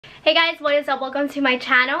Hey guys, what is up? Welcome to my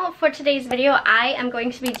channel. For today's video, I am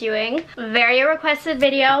going to be doing a very requested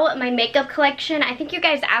video, my makeup collection. I think you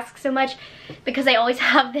guys ask so much because I always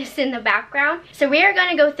have this in the background. So we are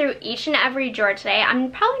going to go through each and every drawer today.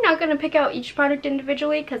 I'm probably not going to pick out each product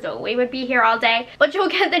individually because we would be here all day, but you'll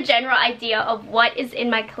get the general idea of what is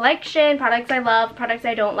in my collection, products I love, products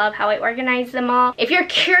I don't love, how I organize them all. If you're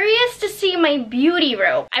curious to see my beauty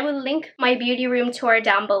room, I will link my beauty room tour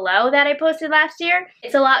down below that I posted last year.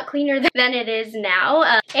 It's a lot cleaner than it is now,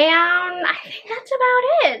 and I think that's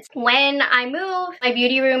about it. When I move, my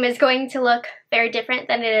beauty room is going to look very different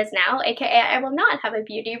than it is now, aka I will not have a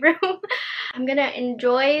beauty room. I'm gonna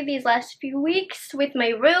enjoy these last few weeks with my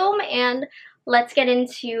room, and let's get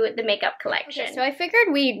into the makeup collection. Okay, so I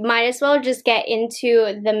figured we might as well just get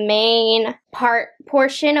into the main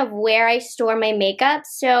portion of where I store my makeup.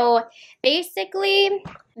 So basically,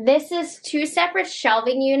 this is two separate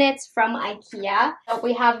shelving units from IKEA. So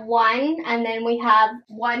we have one, and then we have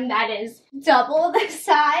one that is double the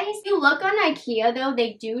size. If you look on IKEA though,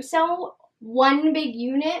 they do sell one big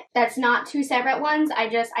unit that's not two separate ones.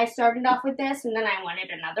 I started off with this and then I wanted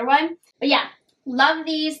another one. But yeah, love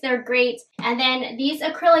these, they're great. And then these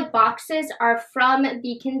acrylic boxes are from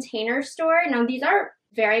the Container Store. Now these are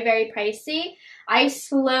very, very pricey. I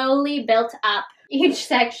slowly built up each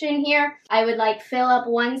section here. I would like fill up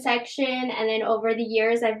one section, and then over the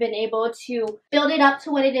years I've been able to build it up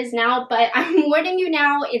to what it is now. But I'm warning you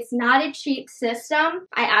now, it's not a cheap system.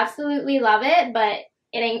 I absolutely love it, but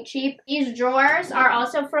it ain't cheap. These drawers are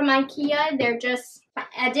also from IKEA. They're just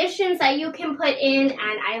additions that you can put in,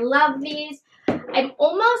 and I love these. I'm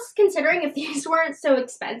almost considering, if these weren't so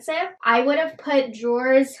expensive, I would have put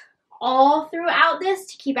drawers all throughout this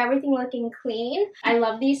to keep everything looking clean. I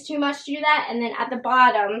love these too much to do that. And then at the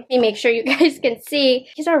bottom, let me make sure you guys can see,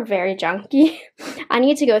 these are very junky. I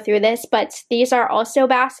need to go through this, but these are also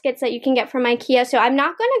baskets that you can get from IKEA. So I'm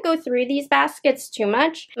not going to go through these baskets too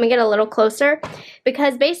much. Let me get a little closer,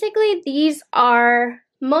 because basically these are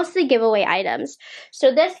mostly giveaway items.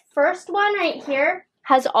 So this first one right here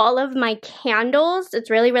has all of my candles. It's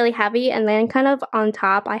really, really heavy. And then kind of on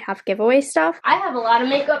top, I have giveaway stuff. I have a lot of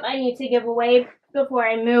makeup I need to give away before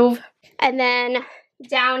I move. And then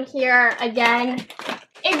down here, again,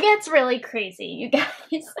 it gets really crazy, you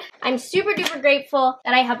guys. I'm super duper grateful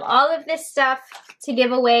that I have all of this stuff to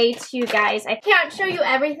give away to you guys. I can't show you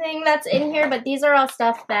everything that's in here, but these are all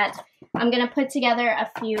stuff that I'm going to put together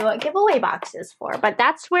a few giveaway boxes for. But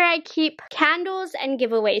that's where I keep candles and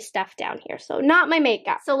giveaway stuff down here. So not my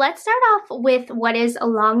makeup. So let's start off with what is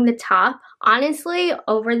along the top. Honestly,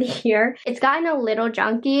 over the year, it's gotten a little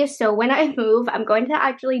junky. So when I move, I'm going to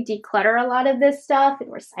actually declutter a lot of this stuff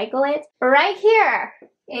and recycle it. But right here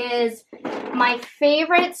is my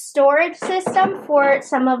favorite storage system for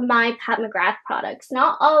some of my Pat McGrath products.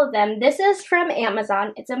 Not all of them. This is from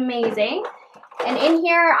Amazon. It's amazing. And in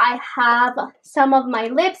here, I have some of my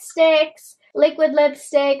lipsticks, liquid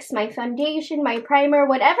lipsticks, my foundation, my primer,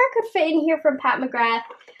 whatever could fit in here from Pat McGrath.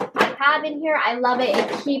 I have in here. I love it.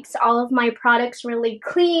 It keeps all of my products really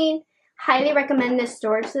clean. Highly recommend this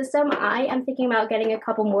storage system. I am thinking about getting a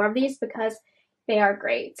couple more of these because they are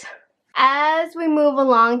great. As we move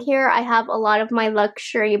along here, I have a lot of my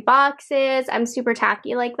luxury boxes. I'm super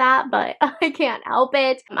tacky like that, but I can't help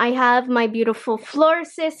it. I have my beautiful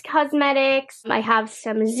Florist cosmetics. I have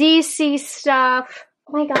some ZC stuff.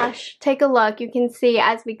 Oh my gosh, take a look. You can see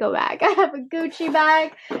as we go back. I have a Gucci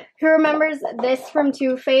bag. Who remembers this from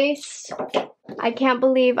Too Faced? I can't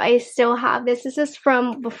believe I still have this. This is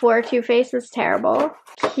from before Too Faced was terrible.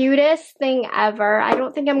 Cutest thing ever. I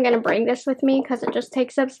don't think I'm going to bring this with me because it just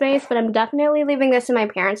takes up space, but I'm definitely leaving this in my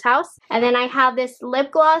parents' house. And then I have this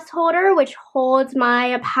lip gloss holder, which holds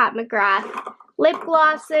my Pat McGrath lip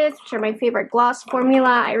glosses, which are my favorite gloss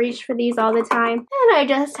formula. I reach for these all the time. And I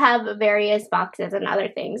just have various boxes and other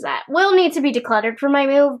things that will need to be decluttered for my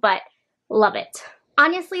move, but love it.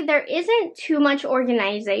 Honestly, there isn't too much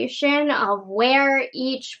organization of where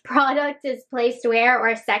each product is placed where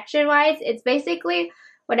or section-wise. It's basically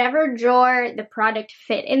whatever drawer the product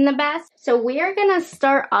fit in the best. So we are going to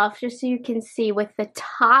start off, just so you can see, with the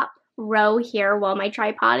top row here while my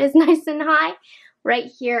tripod is nice and high, right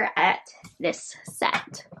here at this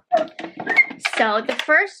set. So the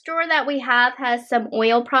first drawer that we have has some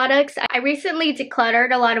oil products. I recently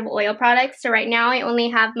decluttered a lot of oil products, so right now I only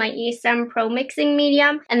have my ESM Pro Mixing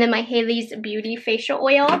Medium and then my Haley's Beauty Facial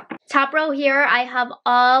Oil. Top row here, I have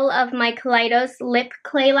all of my Kaleidos Lip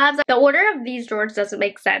Clay Labs. The order of these drawers doesn't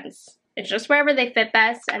make sense. It's just wherever they fit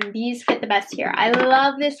best, and these fit the best here. I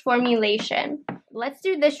love this formulation. Let's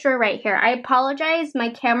do this drawer right here. I apologize, my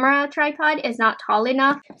camera tripod is not tall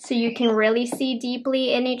enough so you can really see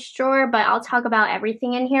deeply in each drawer, but I'll talk about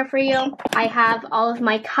everything in here for you. I have all of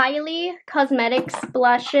my Kylie Cosmetics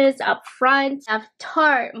blushes up front. I have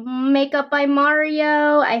Tarte, Makeup by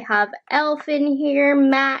Mario. I have e.l.f. in here,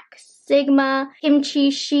 MAC, Sigma, Kimchi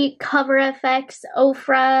Chic, Cover FX,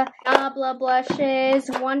 Ofra, Nabla blushes,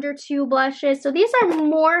 Wonder 2 blushes. So these are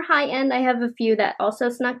more high-end. I have a few that also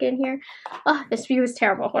snuck in here. Oh, this view is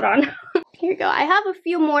terrible. Hold on. Here you go. I have a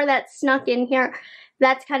few more that snuck in here.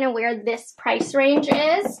 That's kind of where this price range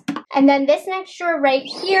is. And then this next drawer right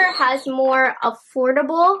here has more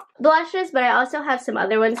affordable blushes, but I also have some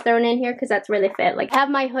other ones thrown in here because that's where they fit. Like I have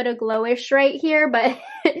my Huda Glowish right here, but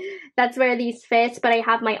that's where these fit. But I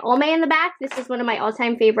have my Olme in the back. This is one of my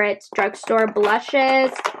all-time favorite drugstore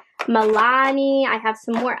blushes. Milani. I have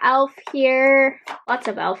some more e.l.f. here. Lots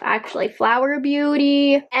of e.l.f. actually. Flower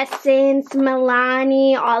Beauty, Essence,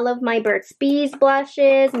 Milani, all of my Burt's Bees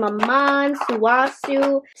blushes, Maman,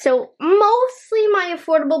 Suwasu. So mostly my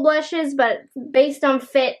affordable blushes, but based on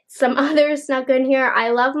fit, some others snuck in here.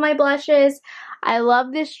 I love my blushes. I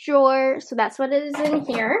love this drawer. So that's what it is in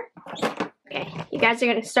here. Okay, you guys are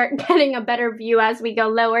going to start getting a better view as we go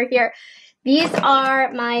lower here. These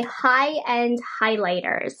are my high-end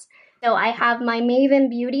highlighters. So I have my Maven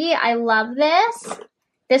Beauty. I love this.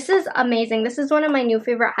 This is amazing. This is one of my new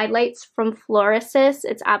favorite highlights from Florisys.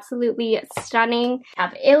 It's absolutely stunning. I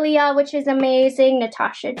have Ilia, which is amazing.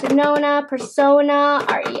 Natasha Denona, Persona,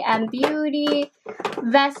 REM Beauty,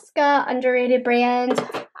 Vesca, underrated brand,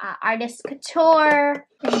 Artist Couture,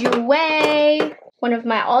 Jouer. One of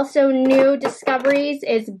my also new discoveries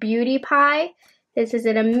is Beauty Pie. This is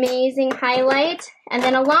an amazing highlight. And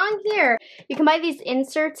then along here, you can buy these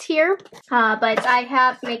inserts here. But I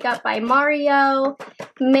have Makeup by Mario,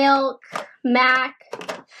 Milk, MAC,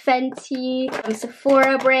 Fenty,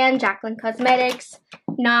 Sephora brand, Jaclyn Cosmetics,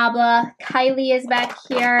 Nabla, Kylie is back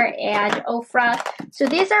here, and Ofra. So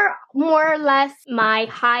these are more or less my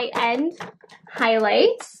high-end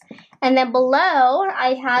highlights. And then below,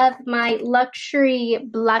 I have my luxury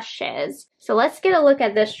blushes. So let's get a look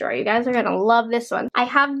at this drawer. You guys are going to love this one. I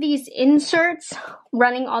have these inserts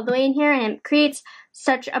running all the way in here, and it creates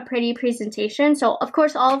such a pretty presentation. So, of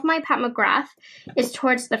course, all of my Pat McGrath is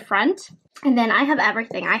towards the front. And then I have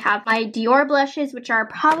everything. I have my Dior blushes, which are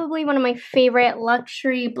probably one of my favorite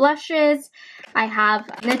luxury blushes. I have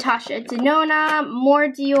Natasha Denona, more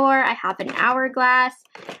Dior. I have an Hourglass,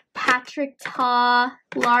 Patrick Ta,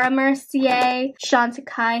 Laura Mercier.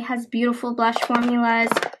 Chantecaille has beautiful blush formulas.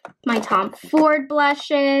 My Tom Ford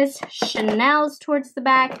blushes, Chanel's towards the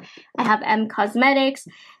back. I have M Cosmetics.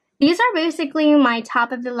 These are basically my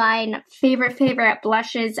top of the line favorite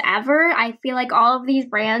blushes ever. I feel like all of these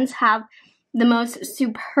brands have the most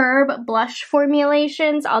superb blush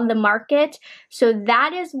formulations on the market. So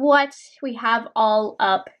that is what we have all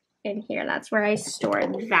up in here. That's where I store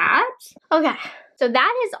that. Okay. So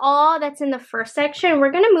that is all that's in the first section.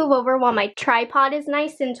 We're going to move over while my tripod is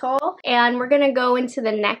nice and tall, and we're going to go into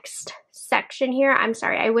the next section here. I'm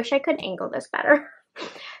sorry, I wish I could angle this better.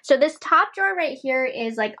 So this top drawer right here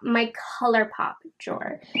is like my ColourPop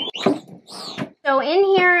drawer. So in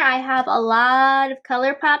here I have a lot of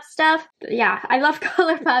ColourPop stuff. Yeah, I love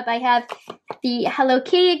ColourPop. I have the Hello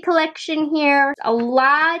Kitty collection here. A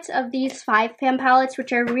lot of these 5-pan palettes,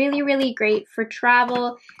 which are really great for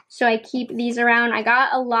travel. So I keep these around. I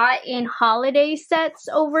got a lot in holiday sets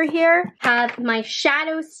over here. Have my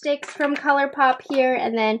shadow sticks from ColourPop here.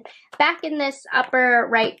 And then back in this upper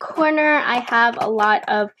right corner, I have a lot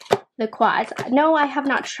of the quads. No, I have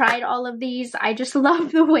not tried all of these. I just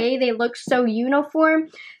love the way they look so uniform.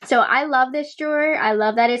 So I love this drawer. I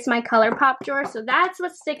love that it's my ColourPop drawer. So that's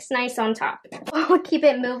what sticks nice on top. We'll keep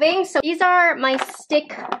it moving. So these are my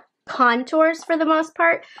stick contours for the most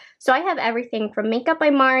part. So I have everything from Makeup by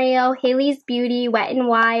Mario, Hailey's Beauty, Wet n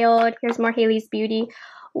Wild. Here's more Hailey's Beauty.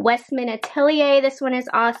 Westman Atelier. This one is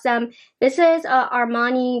awesome. This is a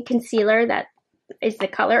Armani concealer that is the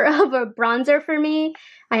color of a bronzer for me.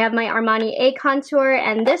 I have my Armani A contour,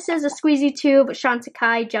 and this is a squeezy tube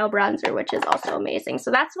Chantecaille gel bronzer, which is also amazing.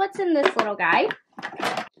 So that's what's in this little guy.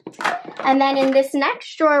 And then in this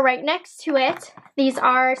next drawer right next to it, these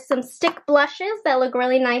are some stick blushes that look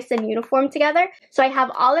really nice and uniform together. So I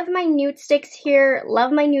have all of my nude sticks here.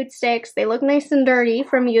 Love my nude sticks. They look nice and dirty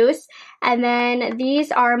from use. And then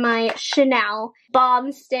these are my Chanel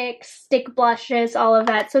balm sticks, stick blushes, all of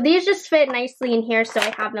that. So these just fit nicely in here, so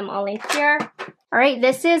I have them all in here. All right,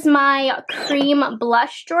 this is my cream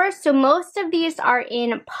blush drawer. So most of these are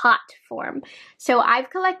in pot form. So I've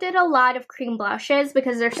collected a lot of cream blushes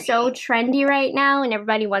because they're so trendy right now and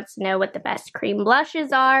everybody wants to know what the best cream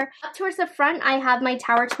blushes are. Up towards the front, I have my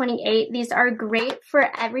Tower 28. These are great for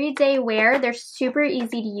everyday wear. They're super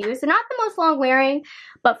easy to use. They're not the most long wearing,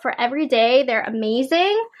 but for every day, they're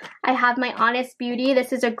amazing. I have my Honest Beauty.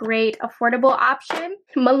 This is a great affordable option.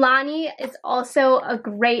 Milani is also a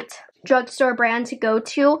great drugstore brand to go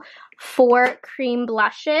to for cream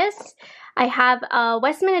blushes. I have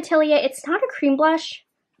Westman Atelier. It's not a cream blush.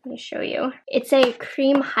 Let me show you. It's a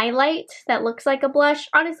cream highlight that looks like a blush.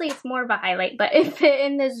 Honestly, it's more of a highlight, but it fit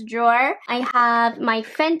in this drawer. I have my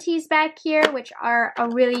Fenties back here, which are a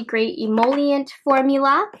really great emollient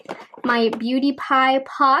formula. My Beauty Pie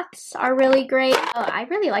pots are really great. Oh, I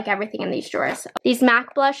really like everything in these drawers. These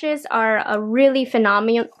MAC blushes are a really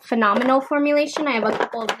phenomenal formulation. I have a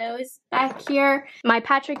couple of those back here. My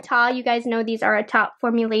Patrick Ta, you guys know these are a top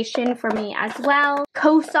formulation for me as well.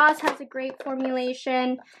 Kosas has a great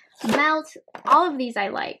formulation. Melt, all of these I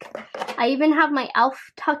like. I even have my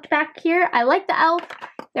e.l.f. tucked back here. I like the e.l.f.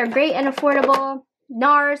 They're great and affordable.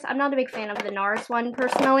 NARS, I'm not a big fan of the NARS one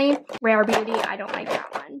personally. Rare Beauty, I don't like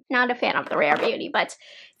that one. Not a fan of the Rare Beauty, but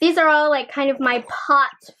these are all like kind of my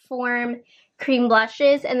pot form cream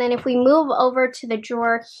blushes. And then if we move over to the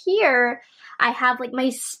drawer here, I have like my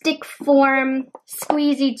stick form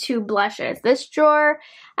squeezy tube blushes. This drawer,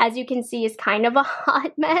 as you can see, is kind of a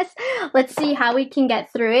hot mess. Let's see how we can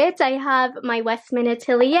get through it. I have my Westman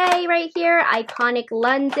Atelier right here, Iconic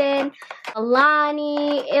London,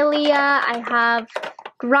 Milani, Ilia. I have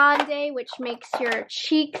Grande, which makes your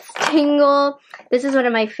cheeks tingle. This is one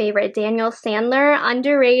of my favorite, Daniel Sandler,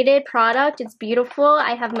 underrated product. It's beautiful.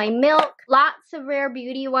 I have my Milk, lots of Rare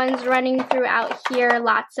Beauty ones running throughout here,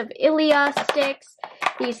 lots of Ilia sticks,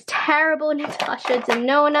 these terrible Natasha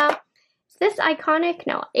Denona. Is this Iconic?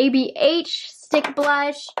 No, ABH stick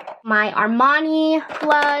blush, my Armani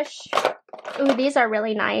blush. Ooh, these are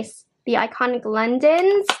really nice. The Iconic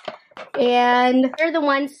Londons, and they're the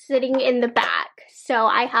ones sitting in the back. So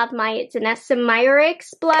I have my Danessa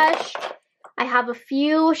Myricks blush. I have a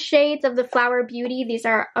few shades of the Flower Beauty. These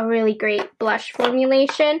are a really great blush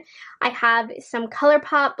formulation. I have some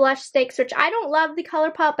ColourPop blush sticks, which I don't love the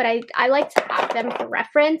ColourPop, but I like to have them for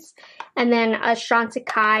reference. And then a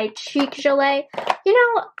Chantecaille Cheek Gelée. You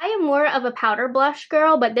know, I am more of a powder blush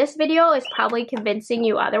girl, but this video is probably convincing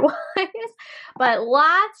you otherwise. But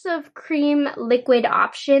lots of cream liquid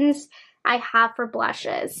options I have for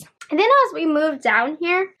blushes. And then as we move down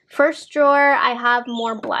here, first drawer, I have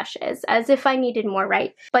more blushes, as if I needed more,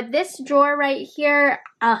 right? But this drawer right here,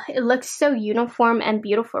 it looks so uniform and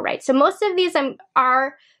beautiful, right? So most of these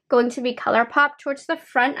are going to be ColourPop. Towards the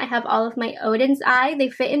front, I have all of my Odin's Eye. They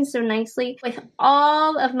fit in so nicely with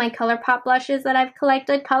all of my ColourPop blushes that I've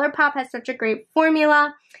collected. ColourPop has such a great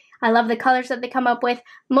formula. I love the colors that they come up with.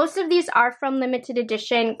 Most of these are from limited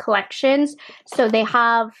edition collections, so they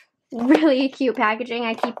have really cute packaging.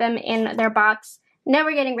 I keep them in their box,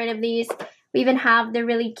 never getting rid of these. We even have the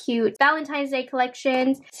really cute Valentine's Day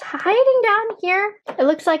collections. It's hiding down here. It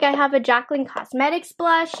looks like I have a Jaclyn Cosmetics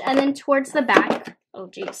blush, and then towards the back, oh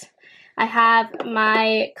geez, I have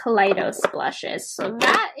my Kaleidos blushes. So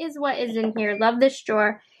that is what is in here. Love this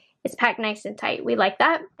drawer. It's packed nice and tight. We like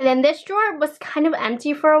that. And then this drawer was kind of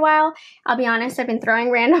empty for a while. I'll be honest, I've been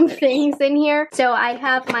throwing random things in here. So I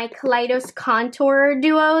have my Kaleidos contour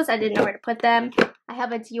duos. I didn't know where to put them. I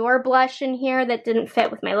have a Dior blush in here that didn't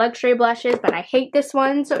fit with my luxury blushes, but I hate this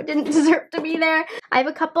one, so it didn't deserve to be there. I have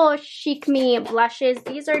a couple of Chic Me blushes.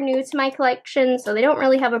 These are new to my collection, so they don't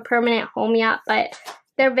really have a permanent home yet, but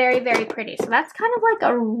they're very, very pretty. So that's kind of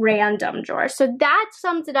like a random drawer. So that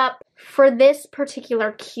sums it up for this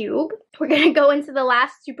particular cube. We're going to go into the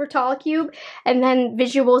last super tall cube, and then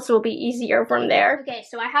visuals will be easier from there. Okay,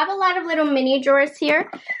 so I have a lot of little mini drawers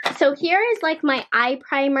here. So here is like my eye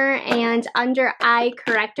primer and under eye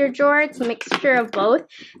corrector drawer. It's a mixture of both.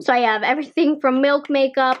 So I have everything from Milk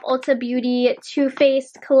Makeup, Ulta Beauty, Too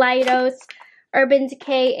Faced, Kaleidos, Urban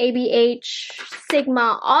Decay, ABH,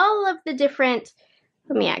 Sigma, all of the different.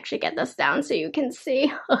 Let me actually get this down so you can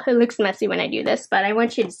see. Oh, it looks messy when I do this, but I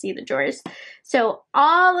want you to see the drawers. So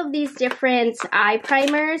all of these different eye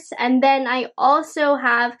primers, and then I also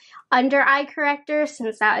have under eye corrector,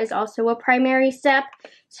 since that is also a primary step.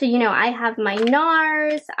 So, you know, I have my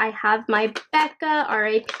NARS, I have my Becca,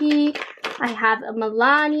 RIP, I have a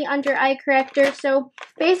Milani under eye corrector. So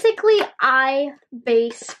basically eye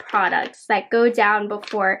base products that go down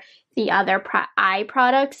before the other eye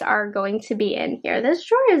products are going to be in here. This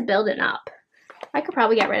drawer is building up. I could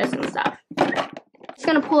probably get rid of some stuff. Just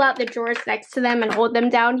gonna pull out the drawers next to them and hold them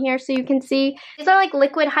down here so you can see. These are like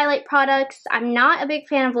liquid highlight products. I'm not a big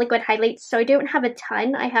fan of liquid highlights, so I don't have a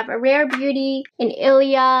ton. I have a Rare Beauty, an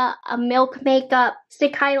Ilia, a Milk Makeup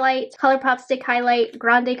stick highlight, ColourPop stick highlight,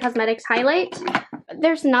 Grande Cosmetics highlight.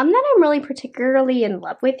 There's none that I'm really particularly in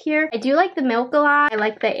love with here. I do like the Milk a lot. I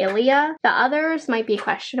like the Ilia. The others might be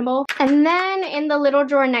questionable. And then in the little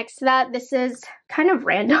drawer next to that, this is kind of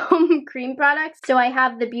random cream products. So I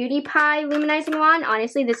have the Beauty Pie Luminizing Wand.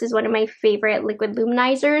 Honestly, this is one of my favorite liquid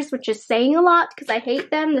luminizers, which is saying a lot because I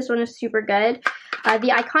hate them. This one is super good.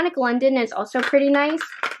 The Iconic London is also pretty nice.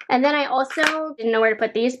 And then I also didn't know where to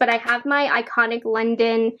put these, but I have my Iconic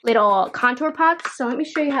London little contour pots. So let me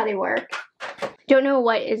show you how they work. Don't know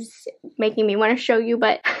what is making me want to show you,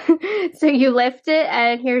 but so you lift it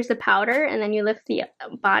and here's the powder, and then you lift the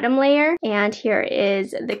bottom layer, and here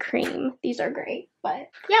is the cream. These are great, but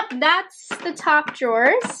yep, that's the top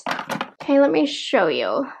drawers. Okay, let me show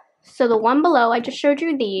you. So the one below, I just showed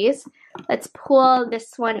you these. Let's pull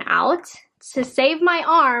this one out. To save my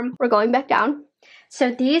arm, we're going back down. So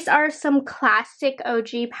these are some classic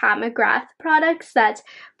OG Pat McGrath products that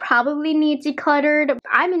probably need decluttered.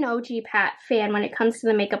 I'm an OG Pat fan when it comes to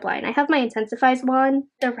the makeup line. I have my Intensifies one.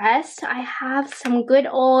 The rest, I have some good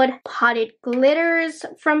old potted glitters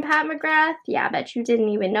from Pat McGrath. Yeah, I bet you didn't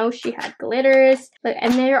even know she had glitters.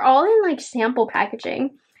 And they're all in like sample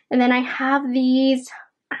packaging. And then I have these,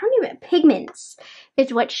 I don't even, pigments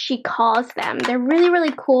is what she calls them. They're really,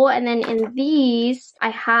 really cool. And then in these, I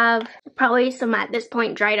have probably some at this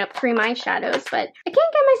point dried up cream eyeshadows, but I can't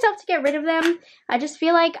get myself to get rid of them. I just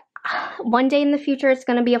feel like one day in the future, it's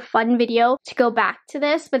going to be a fun video to go back to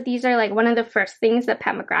this, but these are like one of the first things that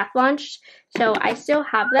Pat McGrath launched. So I still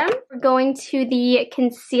have them. We're going to the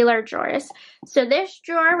concealer drawers. So this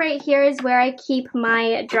drawer right here is where I keep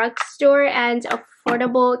my drugstore and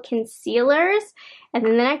affordable concealers. And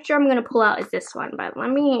then the next drawer I'm going to pull out is this one, but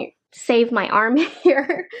let me save my arm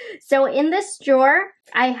here. So in this drawer,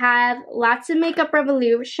 I have lots of Makeup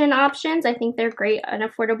Revolution options. I think they're great and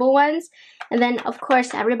affordable ones. And then, of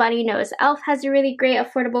course, everybody knows e.l.f. has a really great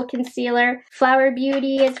affordable concealer. Flower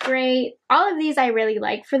Beauty is great. All of these I really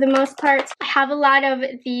like for the most part. I have a lot of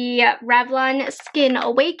the Revlon Skin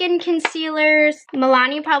Awaken concealers.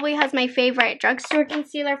 Milani probably has my favorite drugstore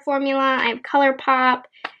concealer formula. I have ColourPop,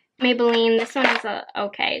 Maybelline. This one is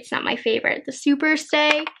okay. It's not my favorite. The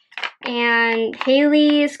Superstay and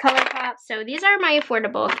Hailey's ColourPop. So these are my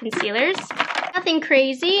affordable concealers. Nothing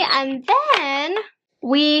crazy. And then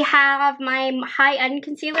we have my high-end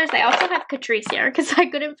concealers. I also have Catrice here because I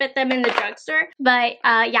couldn't fit them in the drugstore. But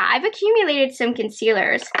yeah, I've accumulated some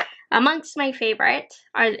concealers. Amongst my favorite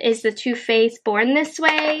is the Too Faced Born This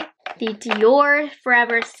Way. The Dior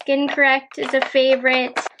Forever Skin Correct is a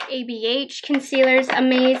favorite. ABH concealer is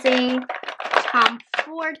amazing. Tom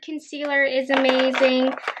Ford concealer is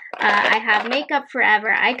amazing. I have Makeup Forever,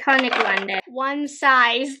 Iconic London, One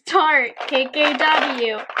Size, Tarte,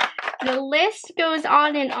 KKW. The list goes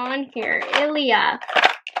on and on here. Ilia,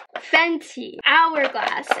 Fenty,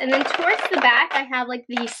 Hourglass, and then towards the back I have like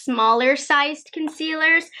the smaller sized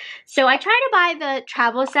concealers. So I try to buy the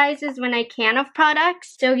travel sizes when I can of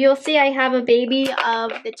products. So you'll see I have a baby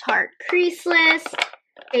of the Tarte Creaseless,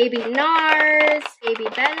 Baby NARS, Baby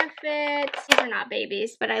Benefit. These are not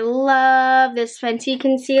babies, but I love this Fenty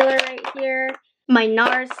concealer right here. My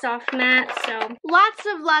NARS Soft Matte. So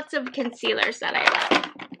lots of concealers that I love.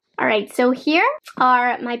 Alright, so here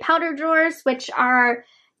are my powder drawers, which are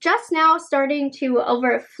just now starting to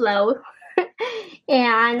overflow.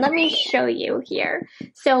 And let me show you here.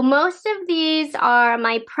 So most of these are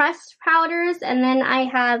my pressed powders, and then I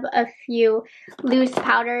have a few loose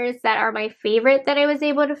powders that are my favorite that I was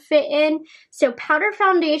able to fit in. So powder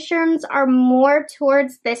foundations are more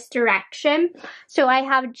towards this direction. So I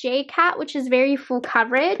have JCat, which is very full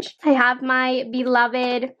coverage. I have my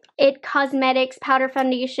beloved It Cosmetics powder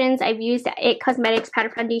foundations. I've used It Cosmetics powder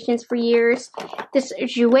foundations for years. This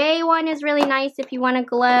Jouer one is really nice if you want to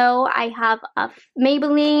glow. I have a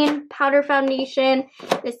Maybelline powder foundation.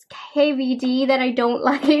 This KVD that I don't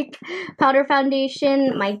like powder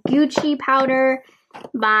foundation. My Gucci powder.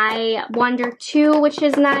 My Wonder 2, which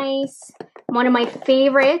is nice. One of my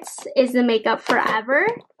favorites is the Makeup Forever.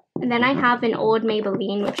 And then I have an old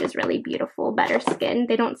Maybelline, which is really beautiful, Better Skin.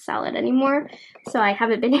 They don't sell it anymore, so I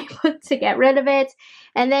haven't been able to get rid of it.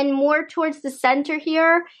 And then more towards the center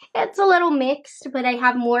here, it's a little mixed, but I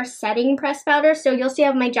have more setting pressed powder. So you'll see I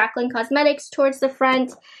have my Jaclyn Cosmetics towards the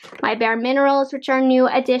front, my Bare Minerals, which are new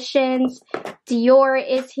additions. Dior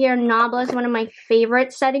is here. Nabla is one of my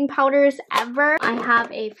favorite setting powders ever. I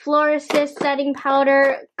have a Florist setting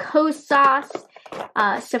powder, Kosas,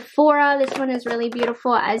 Sephora. This one is really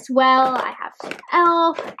beautiful as well. I have some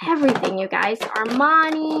e.l.f., everything, you guys.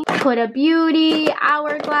 Armani, Huda Beauty,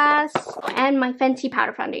 Hourglass, and my Fenty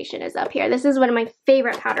powder foundation is up here. This is one of my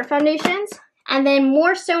favorite powder foundations. And then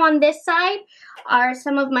more so on this side are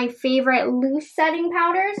some of my favorite loose setting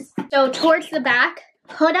powders. So towards the back,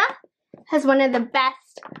 Huda has one of the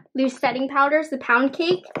best loose setting powders, the Pound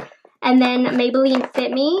Cake. And then Maybelline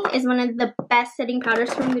Fit Me is one of the best setting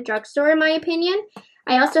powders from the drugstore, in my opinion.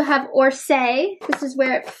 I also have Orsay. This is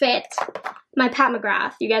where it fit. My Pat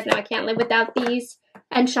McGrath. You guys know I can't live without these.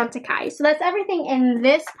 And Chantecaille. So that's everything in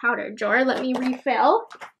this powder drawer. Let me refill.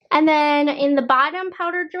 And then in the bottom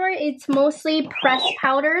powder drawer, it's mostly pressed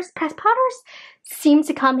powders. Pressed powders seem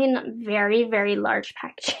to come in very, very large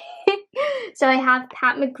packaging. So I have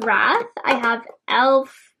Pat McGrath. I have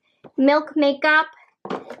e.l.f. Milk Makeup.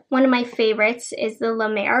 One of my favorites is the La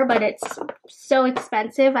Mer, but it's so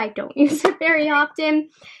expensive. I don't use it very often.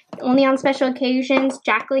 Only on special occasions.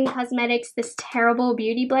 Jaclyn Cosmetics, this terrible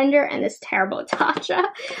beauty blender, and this terrible Tatcha.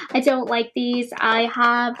 I don't like these. I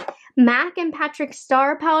have MAC and Patrick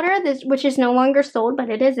Star powder, which is no longer sold, but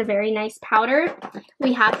it is a very nice powder.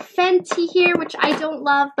 We have Fenty here, which I don't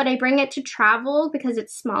love, but I bring it to travel because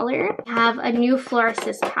it's smaller. I have a new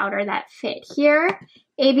Florist powder that fit here.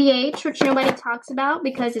 ABH, which nobody talks about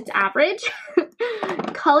because it's average.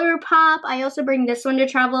 ColourPop, I also bring this one to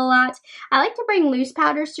travel a lot. I like to bring loose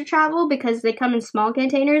powders to travel because they come in small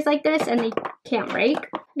containers like this and they can't break.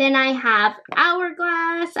 Then I have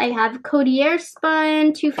Hourglass, I have Codier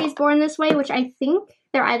Spun, Too Faced Born This Way, which I think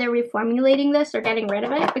they're either reformulating this or getting rid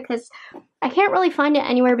of it because I can't really find it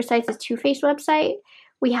anywhere besides the Too Faced website.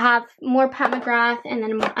 We have more Pat McGrath and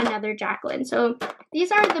then another Jaclyn. So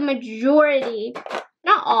these are the majority,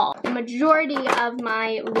 not all, the majority of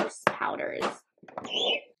my loose powders.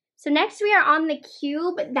 So next we are on the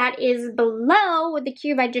cube that is below the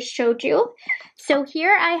cube I just showed you. So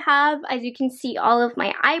here I have, as you can see, all of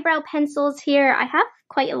my eyebrow pencils here. I have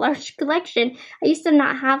quite a large collection. I used to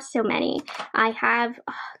not have so many. I have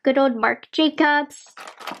good old Marc Jacobs.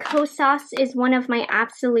 Kosas is one of my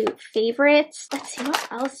absolute favorites. Let's see,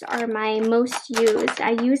 what else are my most used?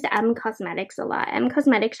 I use M Cosmetics a lot. M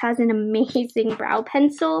Cosmetics has an amazing brow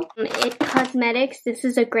pencil. It Cosmetics, this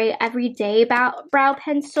is a great everyday brow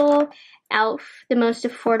pencil. e.l.f., the most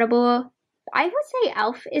affordable. I would say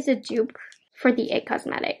e.l.f. is a dupe for the It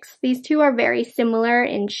Cosmetics. These two are very similar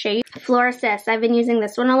in shape. Florist, I've been using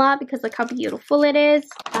this one a lot because look how beautiful it is.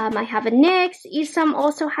 I have a NYX. Isom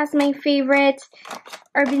also has my favorite.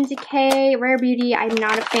 Urban Decay, Rare Beauty, I'm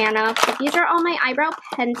not a fan of. But these are all my eyebrow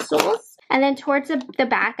pencils. And then towards the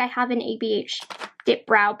back, I have an ABH Dip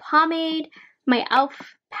Brow Pomade, my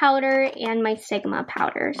e.l.f. powder, and my Sigma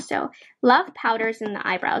powder. So love powders in the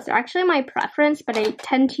eyebrows. They're actually my preference, but I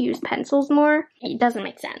tend to use pencils more. It doesn't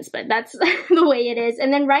make sense, but that's the way it is.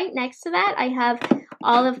 And then right next to that, I have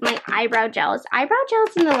all of my eyebrow gels. Eyebrow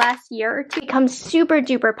gels in the last year or two become super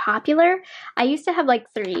duper popular. I used to have like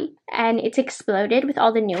 3 and it's exploded with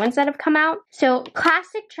all the new ones that have come out. So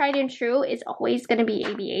classic tried and true is always going to be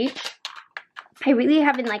ABH. I really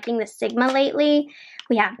have been liking the Sigma lately.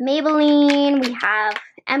 We have Maybelline, we have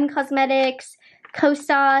M Cosmetics,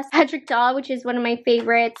 Kosas, Patrick Doll, which is one of my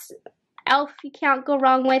favorites. e.l.f. you can't go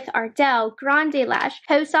wrong with. Ardell, Grande Lash.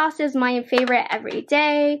 Kosas is my favorite every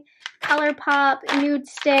day. ColourPop, Nude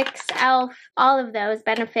Sticks, e.l.f. all of those.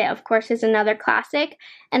 Benefit, of course, is another classic.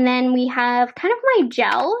 And then we have kind of my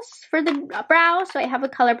gels for the brow. So I have a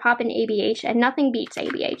ColourPop and ABH, and nothing beats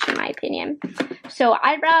ABH in my opinion. So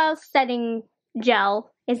eyebrow setting gel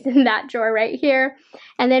is in that drawer right here.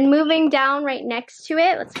 And then moving down right next to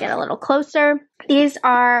it, let's get a little closer. These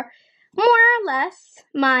are more or less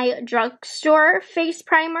my drugstore face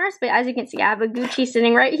primers, but as you can see, I have a Gucci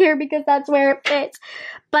sitting right here because that's where it fits.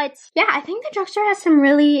 But yeah, I think the drugstore has some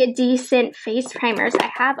really decent face primers.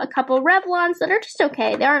 I have a couple Revlons that are just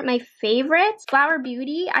okay. They aren't my favorites. Flower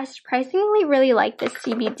Beauty, I surprisingly really like this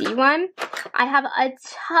CBD one. I have a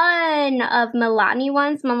ton of Milani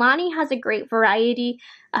ones. Milani has a great variety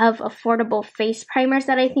of affordable face primers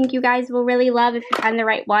that I think you guys will really love if you find the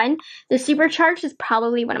right one. The Supercharged is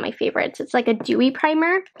probably one of my favorites. It's like a dewy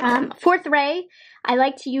primer. Fourth Ray, I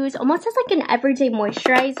like to use almost as like an everyday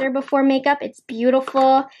moisturizer before makeup. It's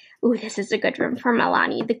beautiful. Ooh, this is a good one for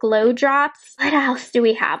Milani. The Glow Drops. What else do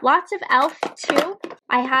we have? Lots of e.l.f. too.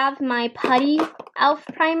 I have my Putty e.l.f.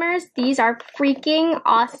 primers. These are freaking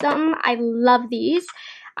awesome. I love these.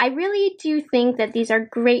 I really do think that these are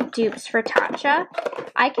great dupes for Tatcha.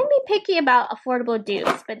 I can be picky about affordable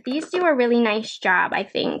dupes, but these do a really nice job, I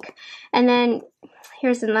think. And then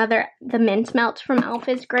here's another, the Mint Melt from e.l.f.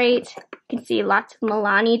 is great. You can see lots of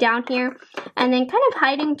Milani down here. And then kind of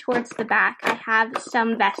hiding towards the back, I have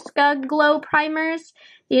some Vesca Glow primers.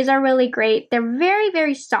 These are really great. They're very,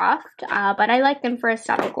 very soft, but I like them for a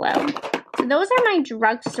subtle glow. So those are my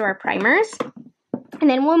drugstore primers. And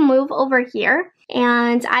then we'll move over here.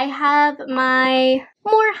 And I have my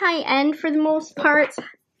more high-end, for the most part,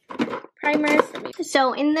 primers.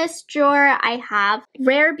 So in this drawer, I have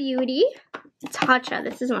Rephr Beauty Tatcha.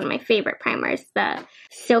 This is one of my favorite primers, the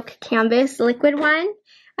Silk Canvas liquid one.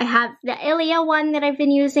 I have the Ilia one that I've been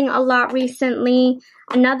using a lot recently.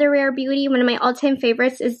 Another Rephr Beauty, one of my all-time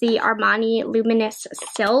favorites, is the Armani Luminous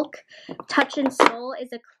Silk. Touch and Soul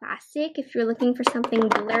is a classic if you're looking for something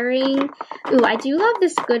blurring. Ooh, I do love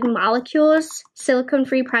this Good Molecules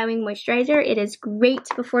silicone-free priming moisturizer. It is great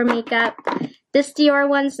before makeup. This Dior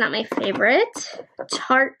one's not my favorite.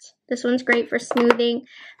 Tarte, this one's great for smoothing.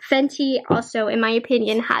 Fenty also, in my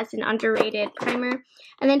opinion, has an underrated primer.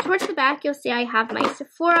 And then towards the back, you'll see I have my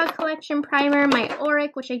Sephora collection primer, my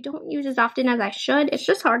Auric, which I don't use as often as I should. It's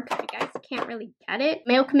just hard because you guys can't really get it.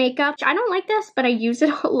 Milk Makeup. I don't like this, but I use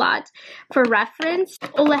it a lot for reference.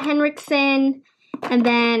 Ole Henriksen. And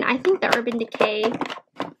then I think the Urban Decay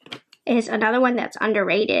is another one that's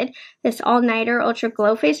underrated. This All Nighter Ultra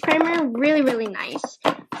Glow Face Primer. Really, really nice.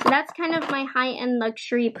 So that's kind of my high-end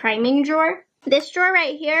luxury priming drawer. This drawer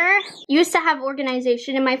right here used to have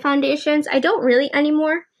organization in my foundations. I don't really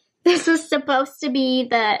anymore. This was supposed to be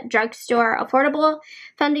the drugstore affordable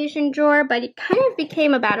foundation drawer, but it kind of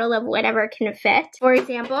became a battle of whatever can fit. For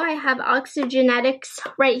example, I have Oxygenetics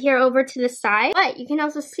right here over to the side, but you can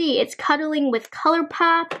also see it's cuddling with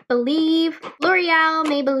ColourPop, Believe, L'Oreal,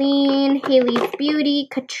 Maybelline, Hailey's Beauty,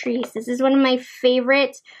 Catrice. This is one of my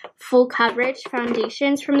favorite full coverage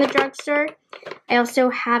foundations from the drugstore. I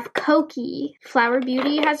also have Kokie. Flower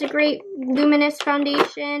Beauty has a great luminous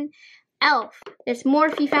foundation. e.l.f. This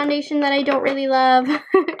Morphe foundation that I don't really love.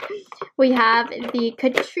 We have the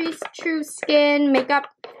Catrice True Skin Makeup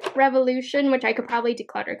Revolution, which I could probably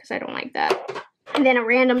declutter because I don't like that. And then a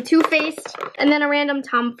random Too Faced. And then a random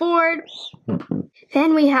Tom Ford.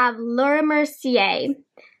 Then we have Laura Mercier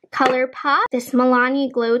ColourPop. This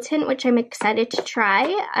Milani Glow Tint, which I'm excited to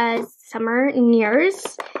try as summer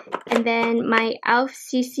nears. And then my e.l.f.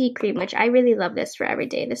 CC Cream, which I really love this for every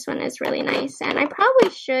day. This one is really nice. And I probably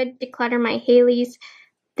should declutter my Hailey's.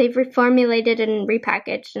 They've reformulated and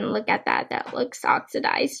repackaged, and look at that. That looks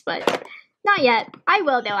oxidized, but not yet. I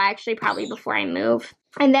will though, actually, probably before I move.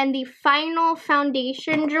 And then the final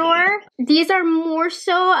foundation drawer. These are more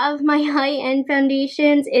so of my high-end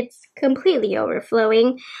foundations. It's completely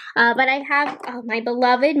overflowing. But I have my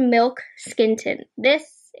beloved Milk Skin Tint. This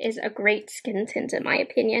is a great skin tint in my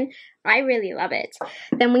opinion. I really love it.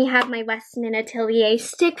 Then we have my Westman Atelier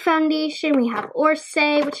Stick Foundation. We have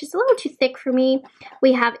Orsay, which is a little too thick for me.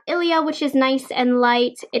 We have Ilia, which is nice and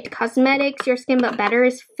light. It Cosmetics, Your Skin But Better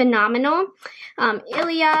is phenomenal.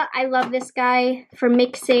 Ilia, I love this guy for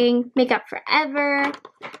mixing. Makeup Forever.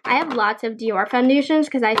 I have lots of Dior foundations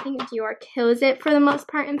because I think Dior kills it for the most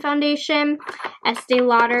part in foundation. Estee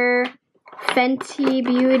Lauder, Fenty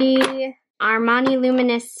Beauty, Armani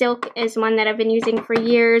Luminous Silk is one that I've been using for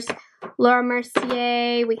years. Laura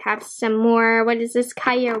Mercier, we have some more. What is this?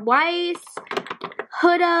 Kaya Weiss,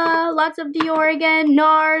 Huda, lots of Dior again.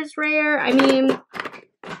 NARS, Rare. I mean,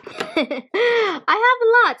 I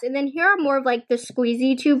have lots. And then here are more of like the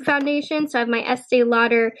squeezy tube foundation. So I have my Estee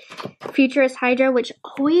Lauder Futurist Hydra, which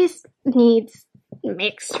always needs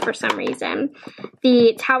mixed for some reason.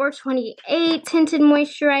 The Tower 28 Tinted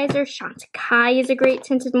Moisturizer. Chantecaille is a great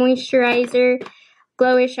tinted moisturizer.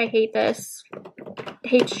 Glowish, I hate this.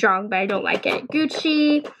 Hate Strong, but I don't like it.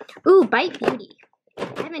 Gucci. Ooh, Bite Beauty.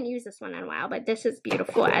 I haven't used this one in a while, but this is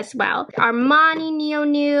beautiful as well. Armani Neo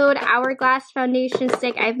Nude, Hourglass Foundation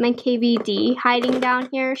Stick. I have my KVD hiding down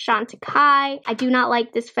here. Chantecaille. I do not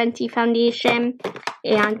like this Fenty foundation.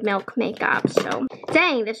 And Milk Makeup. So,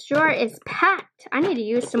 dang, this drawer is packed. I need to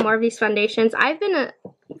use some more of these foundations. I've been a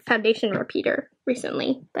foundation repeater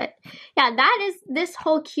recently. But, yeah, that is this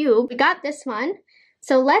whole cube. We got this one.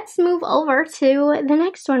 So, let's move over to the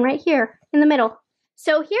next one right here in the middle.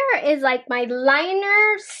 So here is like my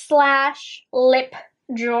liner slash lip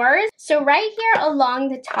drawers. So right here along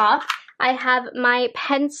the top, I have my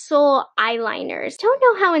pencil eyeliners. Don't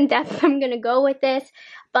know how in depth I'm gonna go with this,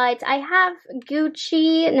 But I have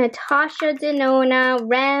Gucci, Natasha Denona,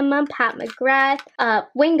 Rem, Pat McGrath.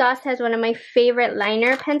 Wayne Goss has one of my favorite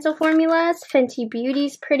liner pencil formulas. Fenty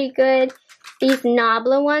Beauty's pretty good. These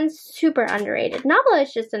Nabla ones, super underrated. Nabla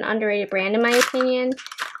is just an underrated brand in my opinion.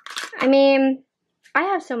 I mean, I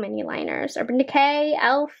have so many liners. Urban Decay,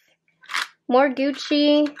 Elf, more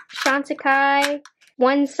Gucci, Chantecaille,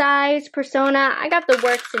 One Size, Persona. I got the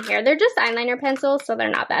works in here. They're just eyeliner pencils, so they're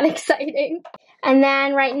not that exciting. And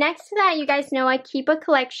then right next to that, you guys know I keep a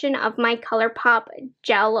collection of my ColourPop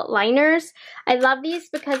gel liners. I love these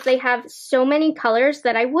because they have so many colors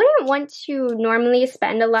that I wouldn't want to normally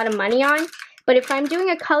spend a lot of money on. But if I'm doing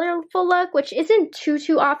a colorful look, which isn't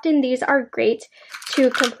too often, these are great to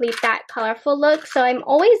complete that colorful look. So I'm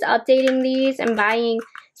always updating these and buying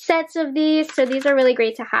sets of these. So these are really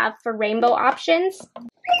great to have for rainbow options.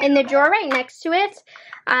 In the drawer right next to it,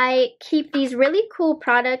 I keep these really cool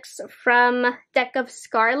products from Deck of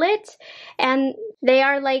Scarlet. And they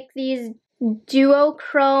are like these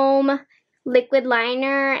duochrome liquid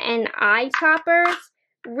liner and eye toppers.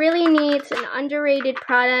 Really neat and underrated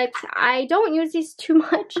product. I don't use these too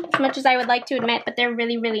much, as much as I would like to admit, but they're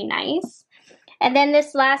really nice. And then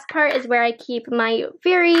this last part is where I keep my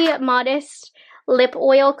very modest lip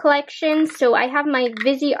oil collection. So I have my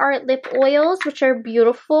Viseart lip oils, which are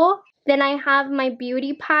beautiful. Then I have my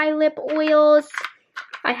Beauty Pie lip oils.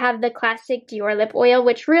 I have the classic Dior lip oil,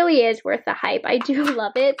 which really is worth the hype. I do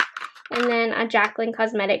love it. And then a Jaclyn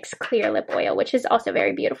Cosmetics clear lip oil, which is also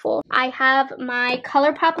very beautiful. I have my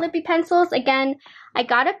ColourPop lippy pencils. Again, I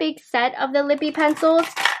got a big set of the lippy pencils.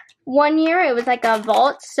 One year, it was like a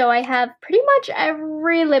vault, so I have pretty much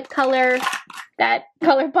every lip color that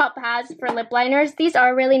ColourPop has for lip liners. These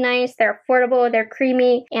are really nice. They're affordable, they're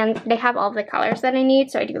creamy, and they have all the colors that I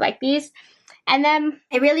need, so I do like these. And then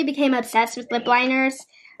I really became obsessed with lip liners.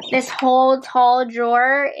 This whole tall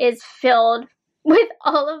drawer is filled with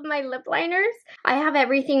all of my lip liners. I have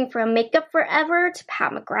everything from Makeup Forever to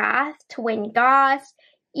Pat McGrath to Wayne Goss,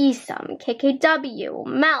 Esom, KKW,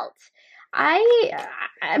 Melt.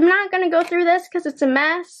 I'm not going to go through this because it's a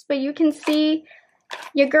mess, but you can see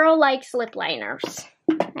your girl likes lip liners.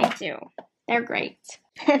 I do. They're great.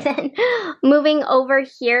 And then moving over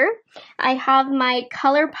here, I have my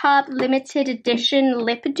ColourPop limited edition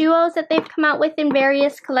lip duos that they've come out with in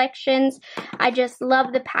various collections. I just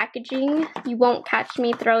love the packaging. You won't catch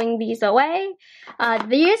me throwing these away.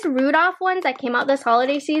 These Rudolph ones that came out this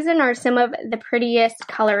holiday season are some of the prettiest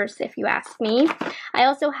colors, if you ask me. I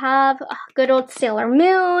also have good old Sailor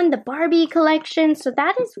Moon, the Barbie collection. So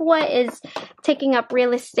that is what is taking up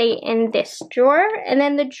real estate in this drawer. And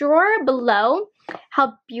then the drawer below,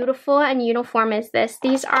 how beautiful and uniform is this?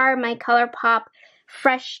 These are my ColourPop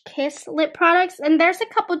Fresh Kiss lip products, and there's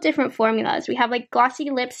a couple different formulas. We have like glossy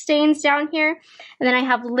lip stains down here, and then I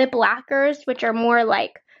have lip lacquers, which are more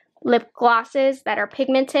like lip glosses that are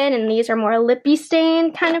pigmented, and these are more lippy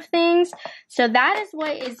stain kind of things. So that is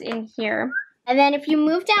what is in here. And then if you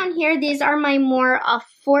move down here, these are my more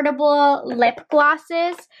affordable lip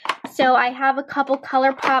glosses. So I have a couple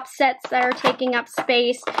ColourPop sets that are taking up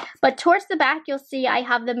space. But towards the back, you'll see I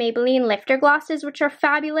have the Maybelline Lifter glosses, which are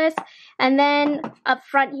fabulous. And then up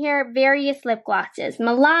front here, various lip glosses.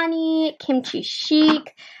 Milani, Kimchi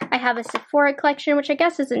Chic. I have a Sephora collection, which I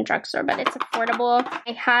guess is in drugstore, but it's affordable.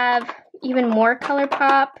 I have even more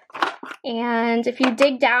ColourPop. And if you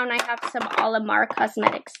dig down, I have some Alamar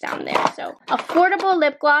Cosmetics down there. So affordable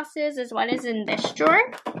lip glosses is what is in this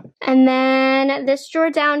drawer. And then this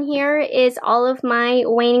drawer down here is all of my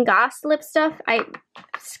Wayne Goss lip stuff. I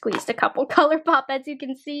squeezed a couple ColourPop, as you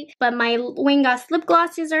can see. But my Wayne Goss lip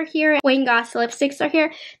glosses are here. Wayne Goss lipsticks are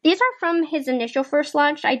here. These are from his initial first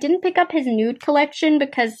launch. I didn't pick up his nude collection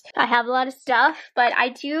because I have a lot of stuff. But I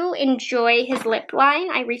do enjoy his lip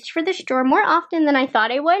line. I reached for this drawer more often than I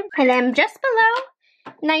thought I would. And then just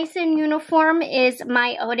below, nice and uniform, is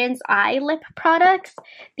my Odin's Eye lip products.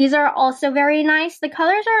 These are also very nice. The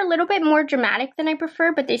colors are a little bit more dramatic than I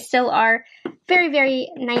prefer, but they still are very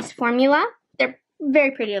nice formula. They're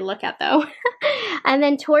very pretty to look at though. And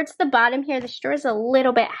then towards the bottom here, the drawer is a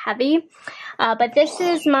little bit heavy, but this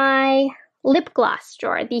is my lip gloss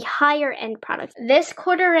drawer, the higher end products. This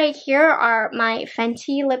quarter right here are my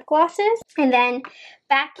Fenty lip glosses. And then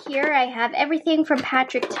back here, I have everything from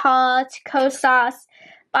Patrick Ta to Kosas,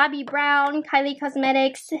 Bobbi Brown, Kylie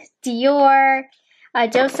Cosmetics, Dior,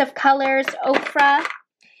 Dose of Colors, Ofra.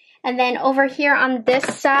 And then over here on this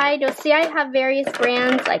side, you'll see I have various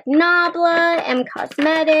brands like Nabla, M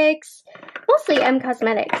Cosmetics, mostly M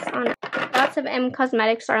Cosmetics. Lots of M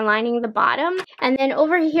Cosmetics are lining the bottom. And then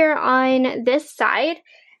over here on this side,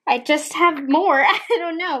 I just have more. I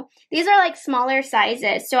don't know. These are like smaller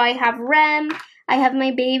sizes. So I have Rephr. I have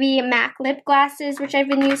my baby MAC lip glasses, which I've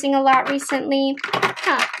been using a lot recently.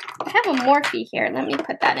 I have a Morphe here. Let me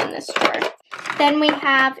put that in this drawer. Then we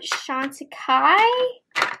have Chantecaille,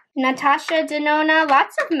 Natasha Denona,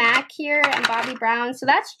 lots of MAC here, and Bobbi Brown. So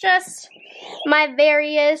that's just my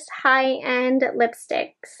various high-end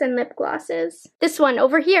lipsticks and lip glosses. This one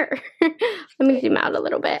over here. Let me zoom out a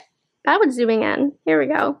little bit. That was zooming in. Here we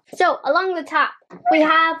go. So along the top, we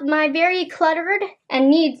have my very cluttered and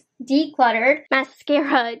needs decluttered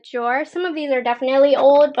mascara drawer. Some of these are definitely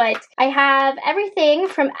old, but I have everything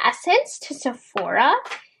from Essence to Sephora,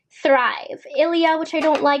 Thrive, Ilia, which I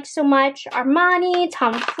don't like so much, Armani,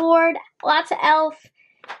 Tom Ford, lots of e.l.f.,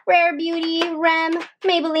 Rare Beauty, Rem,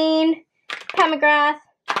 Maybelline, Pat McGrath,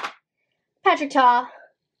 Patrick Ta.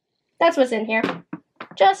 That's what's in here.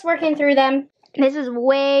 Just working through them. This is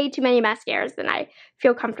way too many mascaras than I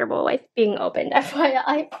feel comfortable with being opened,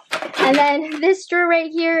 FYI. And then this drawer right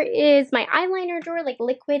here is my eyeliner drawer, like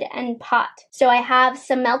liquid and pot. So I have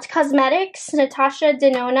some Melt Cosmetics, Natasha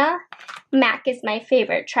Denona, MAC is my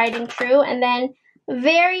favorite, tried and true, and then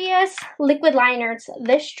various liquid liners.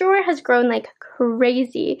 This drawer has grown like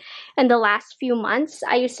crazy in the last few months.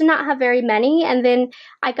 I used to not have very many, and then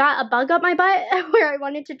I got a bug up my butt where I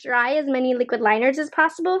wanted to try as many liquid liners as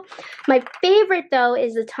possible. My favorite though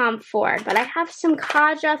is the Tom Ford, but I have some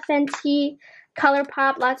Kaja, Fenty,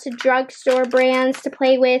 ColourPop, lots of drugstore brands to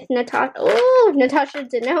play with. Natasha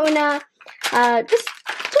Denona, just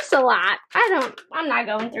a lot. I'm not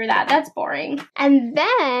going through that. That's boring. And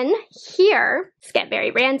then here, let's get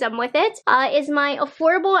very random with it, is my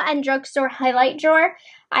affordable and drugstore highlight drawer.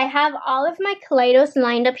 I have all of my Kaleidos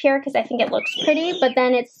lined up here because I think it looks pretty, but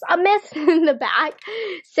then it's a mess in the back.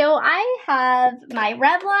 So I have my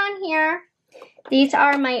Revlon here. These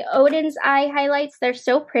are my Odin's Eye highlights. They're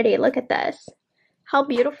so pretty. Look at this. How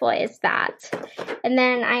beautiful is that? And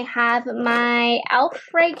then I have my e.l.f.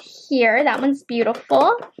 right here. That one's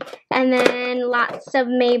beautiful. And then lots of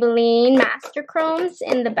Maybelline Master Chromes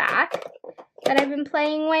in the back that I've been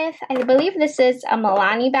playing with. I believe this is a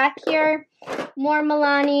Milani back here. More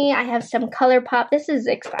Milani. I have some ColourPop. This is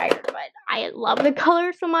expired, but I love the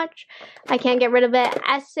color so much. I can't get rid of it.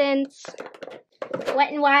 Essence.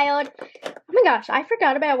 Wet n Wild. Oh my gosh, I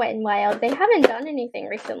forgot about Wet n Wild. They haven't done anything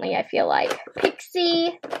recently, I feel like.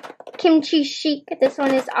 Pixie, Kimchi Chic. This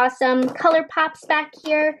one is awesome. ColourPop's back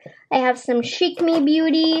here. I have some Chic Me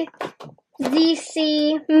Beauty,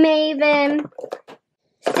 ZC, Maven,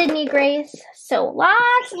 Sydney Grace. So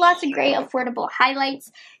lots of great affordable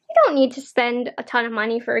highlights. You don't need to spend a ton of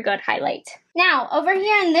money for a good highlight. Now, over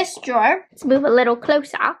here in this drawer, let's move a little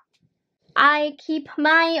closer. I keep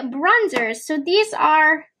my bronzers. So these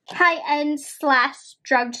are high-end /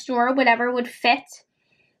 drugstore, whatever would fit.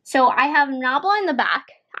 So I have Nabla in the back.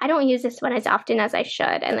 I don't use this one as often as I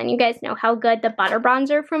should. And then you guys know how good the butter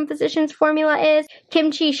bronzer from Physicians Formula is.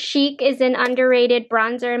 Kimchi Chic is an underrated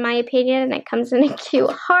bronzer in my opinion, and it comes in a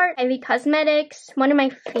cute heart. Kylie Cosmetics. One of my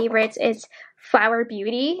favorites is Flower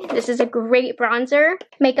Beauty. This is a great bronzer.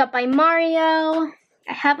 Makeup by Mario.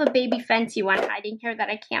 I have a baby Fenty one hiding here that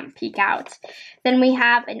I can't peek out. Then we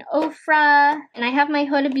have an Ofra, and I have my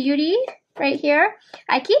Huda Beauty right here.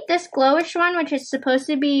 I keep this glowish one, which is supposed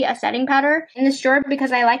to be a setting powder, in this drawer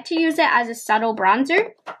because I like to use it as a subtle bronzer.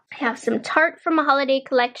 I have some Tarte from a holiday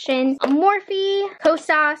collection, a Morphe,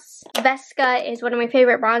 Kosas, Vesca is one of my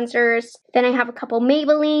favorite bronzers. Then I have a couple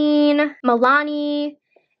Maybelline, Milani,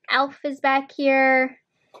 e.l.f. is back here.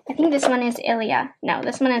 I think this one is Ilia. No,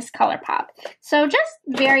 this one is ColourPop. So just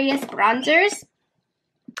various bronzers.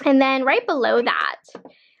 And then right below that,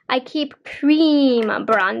 I keep cream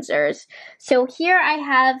bronzers. So here I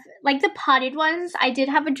have, like the potted ones, I did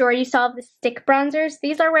have a drawer you saw of the stick bronzers.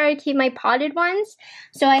 These are where I keep my potted ones.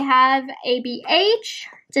 So I have ABH,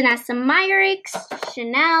 Danessa Myricks,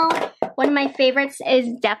 Chanel. One of my favorites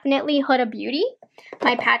is definitely Huda Beauty.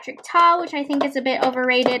 My Patrick Ta, which I think is a bit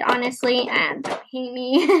overrated, honestly, and don't hate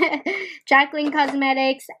me. Jacqueline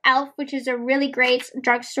Cosmetics, e.l.f., which is a really great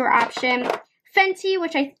drugstore option. Fenty,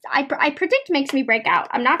 which I predict makes me break out.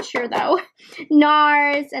 I'm not sure, though.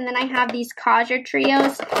 NARS, and then I have these Kaja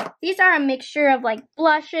trios. These are a mixture of, like,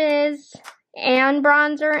 blushes and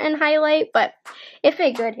bronzer and highlight, but it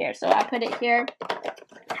fit good here, so I put it here.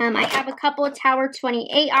 I have a couple of Tower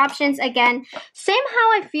 28 options. Again, same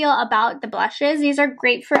how I feel about the blushes. These are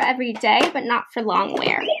great for every day, but not for long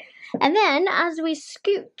wear. And then, as we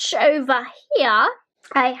scooch over here,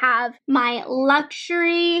 I have my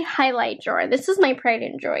luxury highlight drawer. This is my pride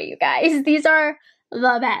and joy, you guys. These are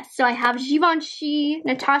the best. So I have Givenchy,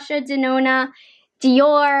 Natasha Denona,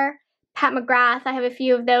 Dior, Pat McGrath. I have a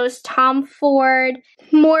few of those. Tom Ford.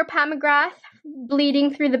 More Pat McGrath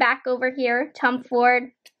bleeding through the back over here. Tom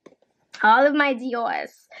Ford. All of my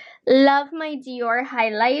Dior's. Love my Dior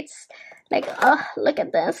highlights. Like, oh, look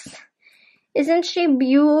at this. Isn't she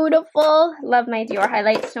beautiful? Love my Dior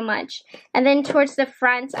highlights so much. And then towards the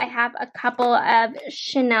front, I have a couple of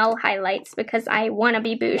Chanel highlights because I want to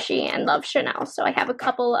be bougie and love Chanel. So I have a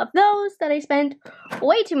couple of those that I spent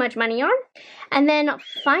way too much money on. And then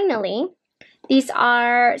finally, these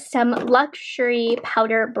are some luxury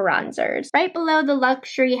powder bronzers. Right below the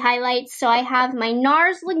luxury highlights, so I have my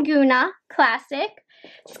NARS Laguna Classic.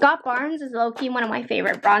 Scott Barnes is low-key one of my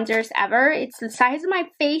favorite bronzers ever. It's the size of my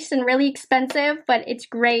face and really expensive, but it's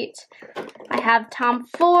great. I have Tom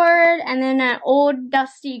Ford and then an old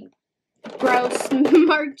dusty gross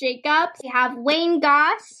Marc Jacobs. We have Wayne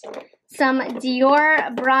Goss, some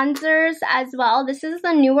Dior bronzers as well. This is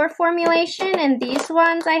the newer formulation, and these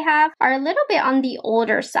ones I have are a little bit on the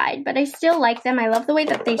older side, but I still like them. I love the way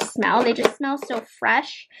that they smell. They just smell so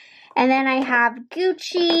fresh. And then I have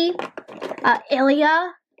Gucci,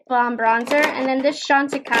 Ilia Balm Bronzer, and then this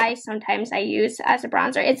Chantecaille sometimes I use as a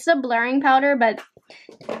bronzer. It's a blurring powder, but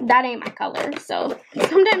that ain't my color, so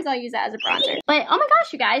sometimes I'll use it as a bronzer. But oh my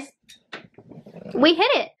gosh, you guys, we hit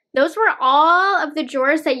it. Those were all of the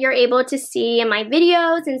drawers that you're able to see in my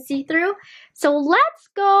videos and see through. So let's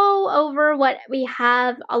go over what we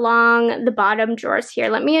have along the bottom drawers here.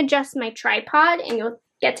 Let me adjust my tripod and you'll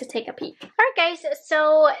get to take a peek. All right, guys,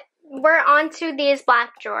 so we're on to these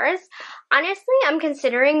black drawers. Honestly, I'm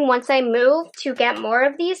considering once I move to get more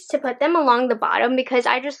of these to put them along the bottom because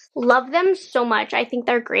I just love them so much. I think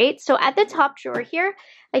they're great. So at the top drawer here,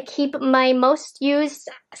 I keep my most used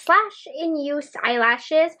 / in use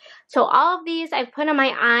eyelashes. So all of these I've put on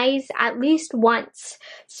my eyes at least once.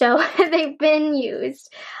 So they've been used.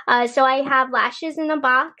 So I have lashes in a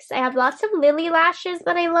box. I have lots of Lily lashes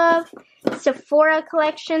that I love. Sephora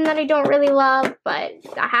collection that I don't really love, but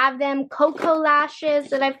I have them. Cocoa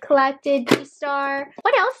lashes that I've collected. D-Star.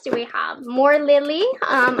 What else do we have? More Lily.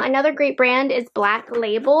 Another great brand is Black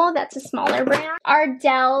Label. That's a smaller brand.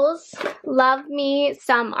 Ardell's. Love me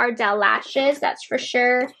some Ardell lashes, that's for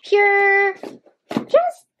sure. Pure,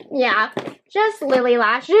 just Lily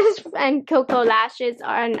lashes and Cocoa lashes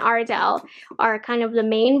and Ardell are kind of the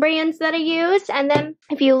main brands that I use. And then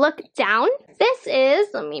if you look down, this is,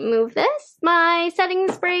 let me move this, my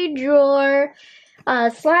setting spray drawer. /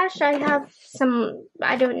 I have some,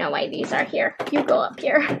 I don't know why these are here. You go up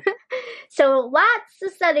here. So lots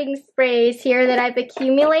of setting sprays here that I've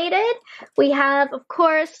accumulated. We have, of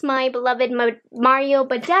course, my beloved Mario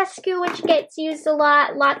Badescu, which gets used a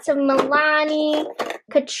lot. Lots of Milani.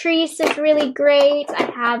 Catrice is really great.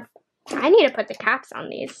 I need to put the caps on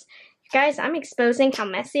these. Guys, I'm exposing how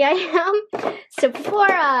messy I am.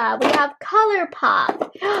 Sephora, we have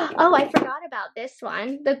ColourPop. Oh, I forgot about this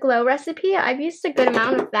one. The Glow Recipe, I've used a good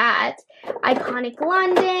amount of that. Iconic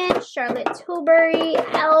London, Charlotte Tilbury,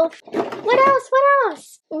 Elf. What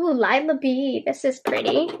else? Ooh, Lila B, this is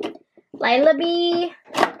pretty. Lila B,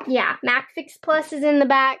 yeah, MAC Fix Plus is in the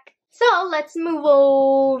back. So let's move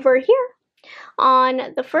over here. On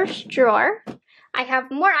the first drawer, I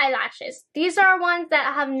have more eyelashes. These are ones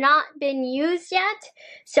that have not been used yet.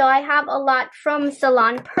 So I have a lot from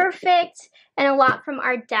Salon Perfect and a lot from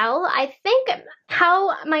Ardell. I think how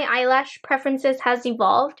my eyelash preferences has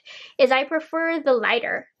evolved is I prefer the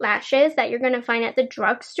lighter lashes that you're going to find at the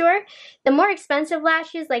drugstore. The more expensive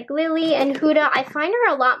lashes like Lily and Huda, I find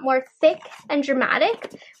are a lot more thick and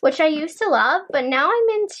dramatic, which I used to love, but now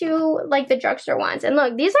I'm into like the drugstore ones. And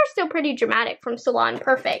look, these are still pretty dramatic from Salon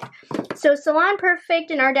Perfect. So Salon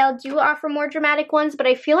Perfect and Ardell do offer more dramatic ones, but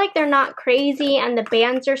I feel like they're not crazy and the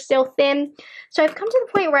bands are still thin. So I've come to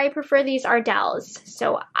the point where I prefer these Ardells.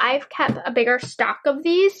 So I've kept a bigger stock of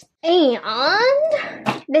these. And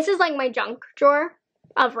this is like my junk drawer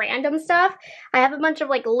of random stuff. I have a bunch of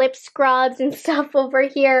like lip scrubs and stuff over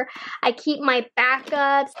here. I keep my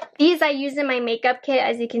backups. These I use in my makeup kit.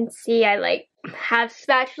 As you can see, I like have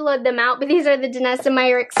spatulaed them out, but these are the Danessa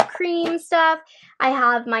Myricks cream stuff. I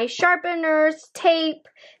have my sharpeners, tape.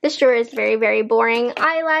 This drawer is very, very boring.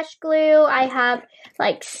 Eyelash glue. I have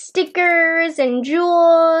like stickers and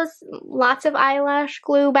jewels. Lots of eyelash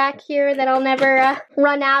glue back here that I'll never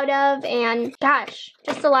run out of. And gosh,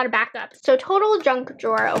 just a lot of backups. So total junk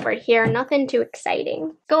drawer over here. Nothing too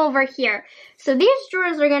exciting. Go over here. So these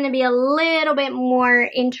drawers are going to be a little bit more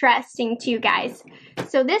interesting to you guys.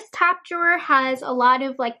 So this top drawer has a lot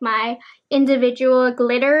of like my individual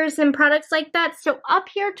glitters and products like that. So up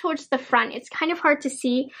here towards the front, it's kind of hard to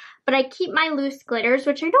see, but I keep my loose glitters,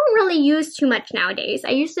 which I don't really use too much nowadays.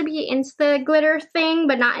 I used to be into the glitter thing,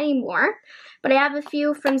 but not anymore. But I have a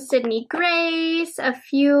few from Sydney Grace, a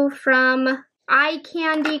few from Eye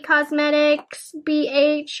Candy Cosmetics,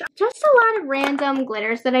 BH. Just a lot of random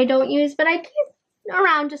glitters that I don't use, but I keep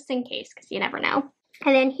around just in case, because you never know.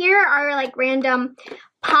 And then here are like random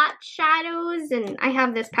pot shadows, and I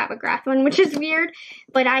have this Pat McGrath one, which is weird,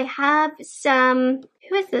 but I have some,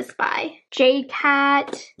 who is this by? J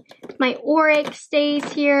Cat. My Auric stays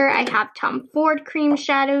here. I have Tom Ford cream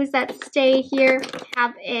shadows that stay here. I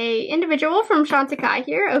have a individual from Chantecaille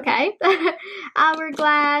here, okay.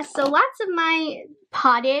 Hourglass, so lots of my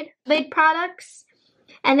potted lid products.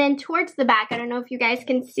 And then towards the back, I don't know if you guys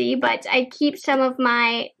can see, but I keep some of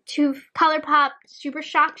my two ColourPop Super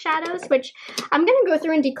Shock shadows, which I'm going to go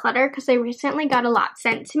through and declutter because I recently got a lot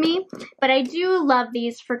sent to me. But I do love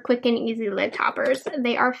these for quick and easy lid toppers.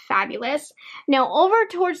 They are fabulous. Now over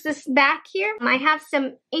towards this back here, I have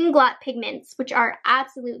some Inglot pigments, which are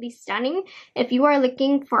absolutely stunning. If you are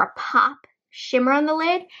looking for a pop shimmer on the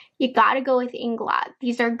lid, you gotta go with Inglot.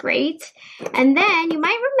 These are great. And then you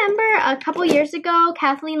might remember a couple years ago,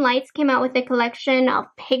 Kathleen Lights came out with a collection of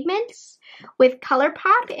pigments with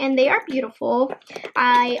ColourPop, and they are beautiful.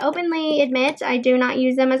 I openly admit I do not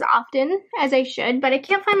use them as often as I should, but I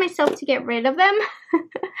can't find myself to get rid of them.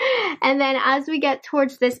 And then as we get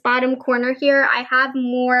towards this bottom corner here, I have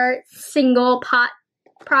more single pot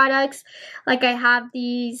products. Like I have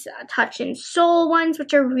these Touch and Soul ones,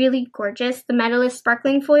 which are really gorgeous. The Metalist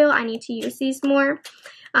Sparkling Foil, I need to use these more.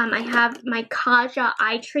 I have my Kaja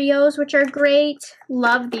Eye Trios, which are great.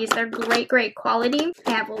 Love these. They're great, great quality.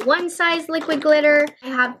 I have a one size liquid glitter. I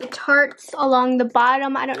have the Tarts along the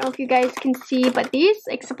bottom. I don't know if you guys can see, but these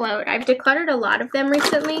explode. I've decluttered a lot of them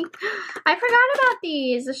recently. I forgot about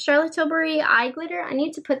these. The Charlotte Tilbury Eye Glitter. I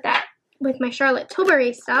need to put that with my Charlotte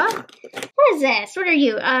Tilbury stuff. What is this? What are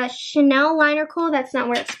you? Chanel Liner Cool. That's not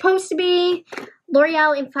where it's supposed to be.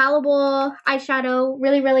 L'Oreal Infallible Eyeshadow.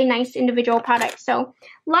 Really, really nice individual products. So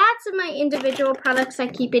lots of my individual products I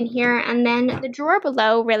keep in here. And then the drawer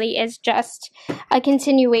below really is just a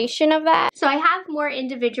continuation of that. So I have more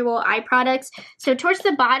individual eye products. So towards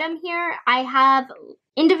the bottom here, I have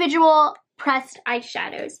individual pressed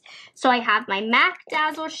eyeshadows. So I have my MAC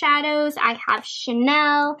Dazzle shadows, I have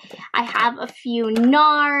Chanel, I have a few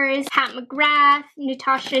NARS, Pat McGrath,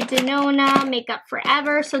 Natasha Denona, Makeup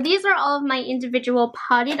Forever. So these are all of my individual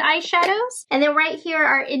potted eyeshadows. And then right here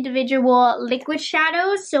are individual liquid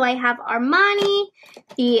shadows. So I have Armani,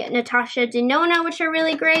 the Natasha Denona, which are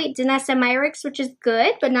really great, Danessa Myricks, which is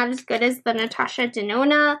good, but not as good as the Natasha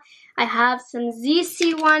Denona. I have some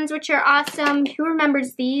ZC ones, which are awesome. Who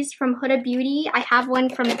remembers these from Huda Beauty? I have one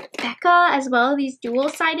from Becca as well, these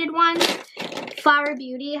dual-sided ones. Flower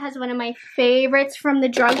Beauty has one of my favorites from the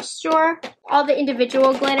drugstore. All the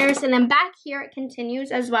individual glitters. And then back here it continues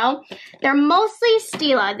as well. They're mostly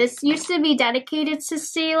Stila. This used to be dedicated to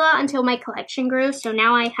Stila until my collection grew. So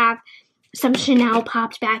now I have some Chanel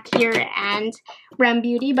popped back here and Rem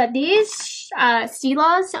Beauty, but these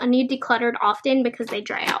Stilas need decluttered often because they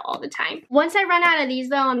dry out all the time. Once I run out of these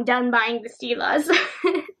though, I'm done buying the Stilas.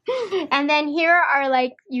 And then here are,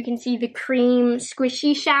 like, you can see the cream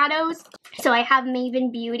squishy shadows. So I have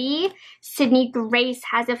Maven Beauty. Sydney Grace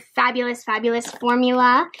has a fabulous, fabulous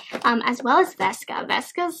formula, as well as Vesca.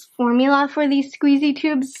 Vesca's formula for these squeezy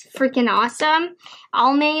tubes, freaking awesome.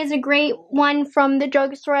 Almay is a great one from the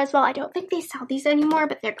drugstore as well. I don't think they sell these anymore,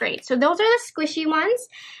 but they're great. So those are the squishy ones.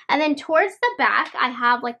 And then towards the back, I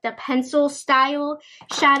have like the pencil style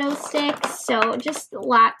shadow sticks. So just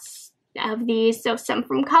lots of these. So some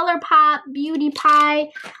from ColourPop, Beauty Pie,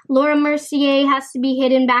 Laura Mercier has to be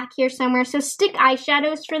hidden back here somewhere. So stick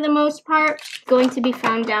eyeshadows for the most part, going to be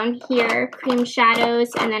found down here. Cream shadows,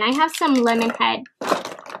 and then I have some Lemonhead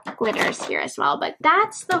glitters here as well. But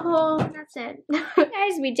that's it.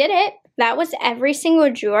 Guys, we did it. That was every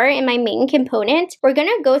single drawer in my main component. We're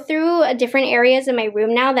gonna go through different areas in my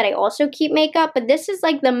room now that I also keep makeup, but this is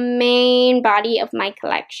like the main body of my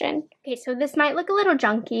collection. Okay, so this might look a little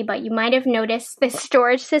junky, but you might have noticed this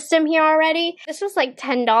storage system here already. This was like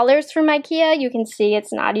 $10 from IKEA. You can see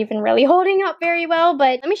it's not even really holding up very well,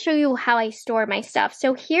 but let me show you how I store my stuff.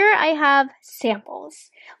 So here I have samples.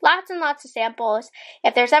 Lots and lots of samples.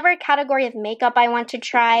 If there's ever a category of makeup I want to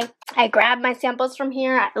try, I grab my samples from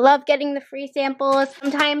here. I love getting the free samples.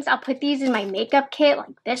 Sometimes I'll put these in my makeup kit. Like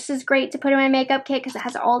this is great to put in my makeup kit because it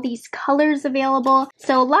has all these colors available.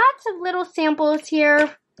 So lots of little samples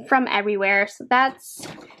here from everywhere. So that's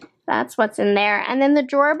That's what's in there. And then the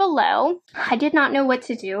drawer below, I did not know what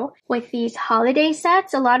to do with these holiday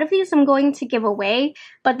sets. A lot of these I'm going to give away,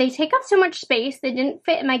 but they take up so much space. They didn't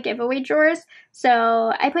fit in my giveaway drawers,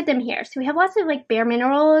 so I put them here. So we have lots of like Bare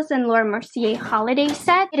Minerals and Laura Mercier holiday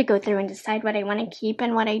set. I'm gonna go through and decide what I want to keep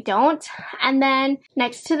and what I don't. And then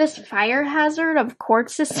next to this fire hazard of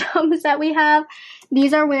quartz systems that we have,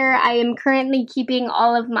 these are where I am currently keeping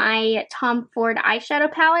all of my Tom Ford eyeshadow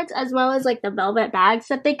palettes, as well as like the velvet bags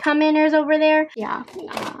that they come in is over there. Yeah,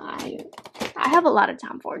 I have a lot of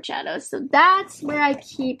Tom Ford shadows, so that's where I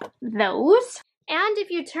keep those. And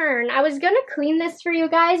if you turn, I was gonna clean this for you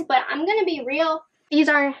guys, but I'm gonna be real. These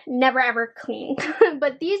are never ever clean,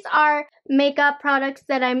 but these are makeup products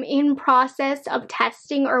that I'm in process of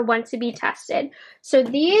testing or want to be tested. So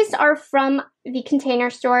these are from the Container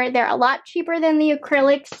Store. They're a lot cheaper than the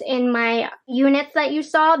acrylics in my units that you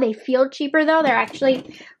saw. They feel cheaper though. They're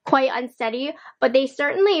actually quite unsteady, but they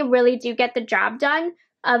certainly really do get the job done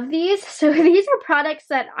of these. So these are products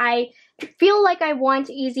that I feel like I want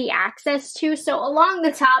easy access to. So along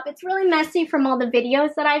the top, it's really messy from all the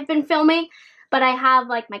videos that I've been filming. But I have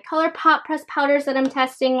like my ColourPop pressed powders that I'm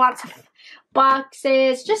testing, lots of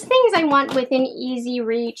boxes, just things I want within easy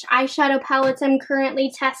reach. Eyeshadow palettes I'm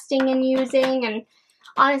currently testing and using, and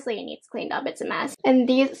honestly it needs cleaned up, it's a mess. And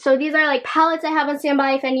these are like palettes I have on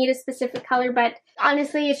standby if I need a specific color, but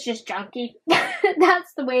honestly it's just junky.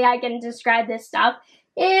 That's the way I can describe this stuff,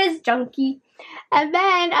 is junky. And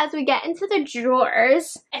then as we get into the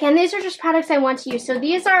drawers, again, these are just products I want to use. So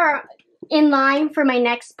these are in line for my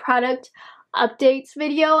next product updates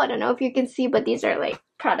video. I don't know if you can see, but these are like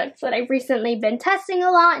products that I've recently been testing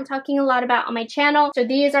a lot and talking a lot about on my channel. So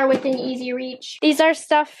these are within easy reach. These are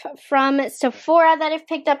stuff from Sephora that I've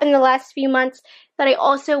picked up in the last few months that I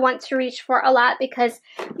also want to reach for a lot, because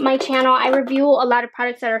my channel, I review a lot of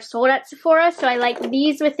products that are sold at Sephora, so I like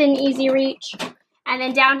these within easy reach. And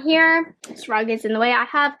then down here, this rug is in the way, I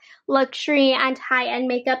have luxury and high-end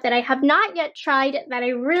makeup that I have not yet tried that I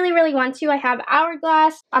really, really want to. I have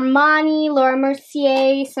Hourglass, Armani, Laura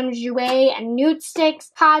Mercier, some Jouer, and Nude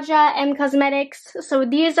Sticks, Kaja, M Cosmetics. So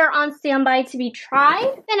these are on standby to be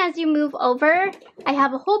tried. Then as you move over, I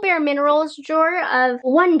have a whole Bare Minerals drawer of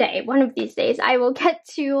one of these days, I will get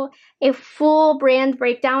to a full brand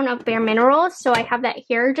breakdown of Bare Minerals. So I have that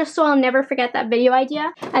here just so I'll never forget that video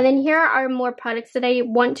idea. And then here are more products that I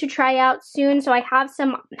want to try out soon. So I have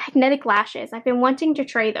some magnetic lashes. I've been wanting to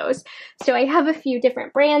try those. So I have a few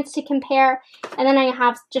different brands to compare. And then I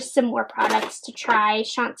have just some more products to try.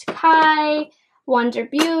 Chantecaille, Wonder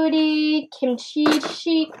Beauty, Kimchi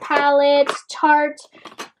Chic palettes, Tarte.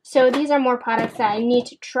 So these are more products that I need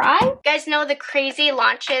to try. You guys know the crazy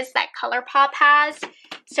launches that ColourPop has,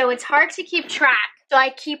 so it's hard to keep track. So I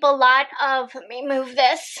keep a lot of, let me move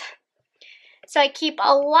this. So I keep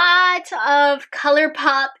a lot of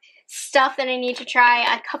ColourPop stuff that I need to try.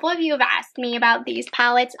 A couple of you have asked me about these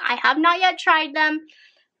palettes. I have not yet tried them,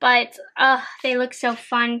 but they look so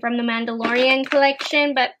fun from the Mandalorian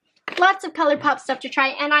collection. But lots of ColourPop stuff to try,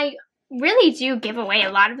 and I really do give away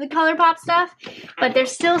a lot of the ColourPop stuff, but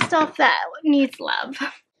there's still stuff that needs love.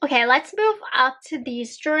 Okay, let's move up to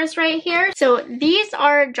these drawers right here. So these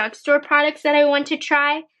are drugstore products that I want to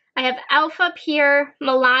try. I have Elf up here,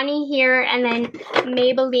 Milani here, and then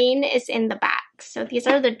Maybelline is in the back. So these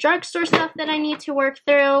are the drugstore stuff that I need to work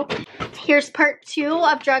through. Here's part 2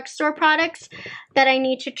 of drugstore products that I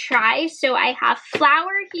need to try. So I have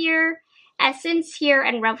Flower here, Essence here,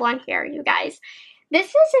 and Revlon here, you guys. This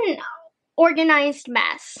is an organized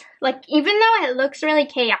mess. Like, even though it looks really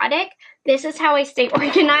chaotic, this is how I stay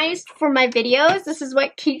organized for my videos. This is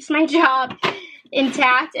what keeps my job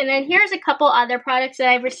intact. And then here's a couple other products that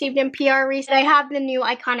I've received in PR recently. I have the new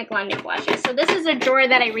Iconic London blushes. So this is a drawer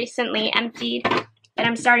that I recently emptied that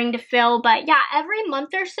I'm starting to fill. But yeah, every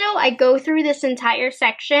month or so I go through this entire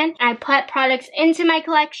section and I put products into my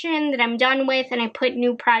collection that I'm done with, and I put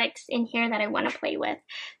new products in here that I want to play with.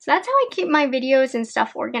 So that's how I keep my videos and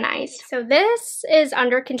stuff organized. So this is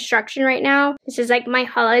under construction right now. This is like my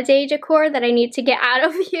holiday decor that I need to get out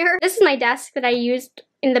of here. This is my desk that I used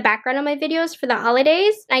in the background of my videos for the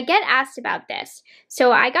holidays. I get asked about this.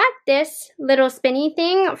 So I got this little spinny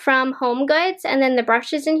thing from Home Goods, and then the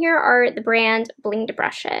brushes in here are the brand Bling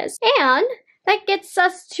Brushes. And that gets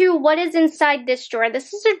us to what is inside this drawer.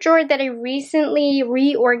 This is a drawer that I recently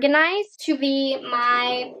reorganized to be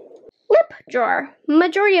my lip drawer.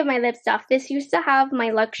 Majority of my lip stuff. This used to have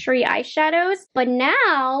my luxury eyeshadows, but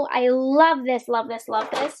now I love this, love this,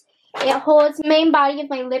 love this. It holds the main body of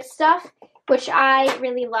my lip stuff, which I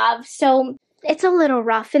really love. So it's a little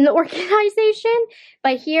rough in the organization,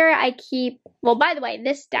 but here I keep, well, by the way,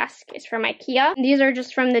 this desk is from IKEA. These are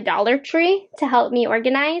just from the Dollar Tree to help me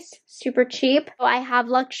organize. Super cheap. So I have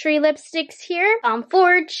luxury lipsticks here. Tom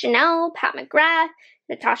Ford, Chanel, Pat McGrath,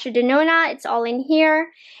 Natasha Denona, it's all in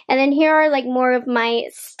here. And then here are like more of my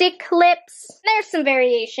stick lips. There's some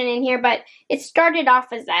variation in here, but it started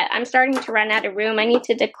off as that. I'm starting to run out of room. I need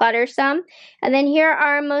to declutter some. And then here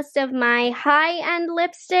are most of my high-end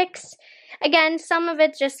lipsticks. Again, some of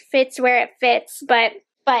it just fits where it fits, but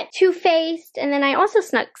Too Faced, and then I also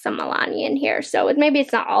snuck some Milani in here, so maybe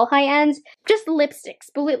it's not all high ends. Just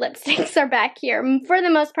lipsticks, bullet lipsticks are back here, for the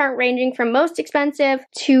most part ranging from most expensive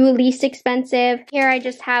to least expensive. Here I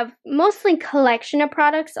just have mostly collection of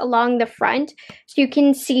products along the front. So you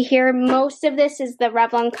can see here, most of this is the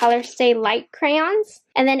Revlon Color Stay Light crayons.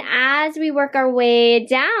 And then as we work our way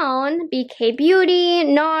down, BK Beauty,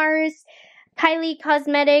 NARS, Kylie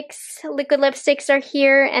Cosmetics, liquid lipsticks are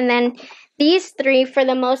here, and then these three, for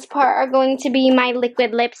the most part, are going to be my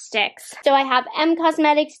liquid lipsticks. So I have M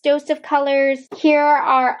Cosmetics, Dose of Colors. Here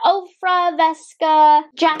are Ofra, Vesca,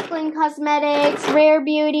 Jaclyn Cosmetics, Rare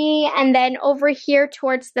Beauty, and then over here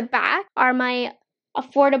towards the back are my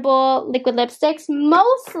affordable liquid lipsticks.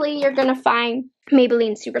 Mostly you're gonna find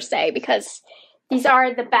Maybelline Superstay because these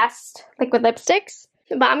are the best liquid lipsticks.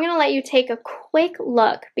 But I'm gonna let you take a quick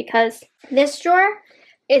look because this drawer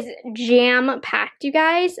is jam-packed, you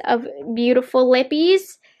guys, of beautiful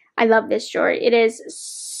lippies. I love this drawer. It is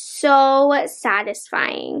so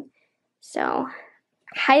satisfying. So,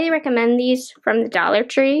 highly recommend these from the Dollar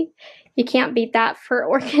Tree. You can't beat that for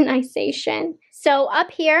organization. So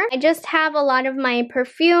up here, I just have a lot of my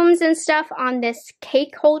perfumes and stuff on this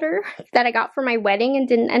cake holder that I got for my wedding and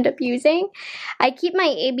didn't end up using. I keep my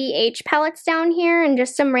ABH palettes down here and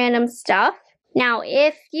just some random stuff. Now,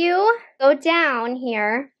 if you go down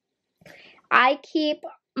here, I keep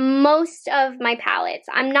most of my palettes.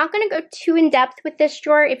 I'm not going to go too in-depth with this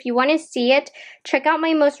drawer. If you want to see it, check out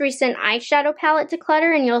my most recent eyeshadow palette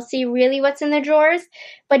declutter and you'll see really what's in the drawers.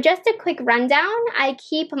 But just a quick rundown, I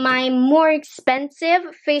keep my more expensive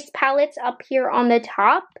face palettes up here on the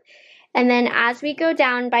top. And then as we go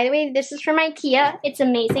down, by the way, this is from IKEA. It's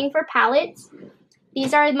amazing for palettes.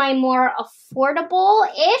 These are my more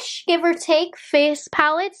affordable-ish, give or take, face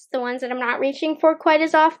palettes, the ones that I'm not reaching for quite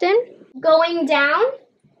as often. Going down,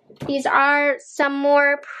 these are some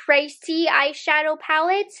more pricey eyeshadow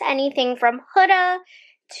palettes, anything from Huda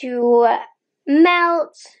to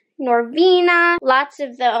Melt, Norvina, lots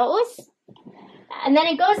of those. And then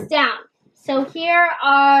it goes down. So here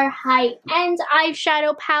are high-end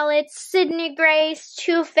eyeshadow palettes, Sydney Grace,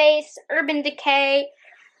 Too Faced, Urban Decay,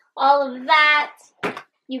 all of that.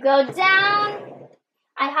 You go down,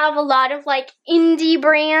 I have a lot of like indie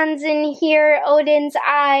brands in here, Odin's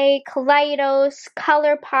Eye, Kaleidos,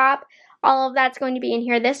 ColourPop, all of that's going to be in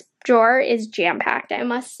here. This drawer is jam-packed, I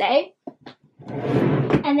must say.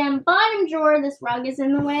 And then bottom drawer, this rug is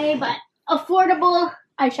in the way, but affordable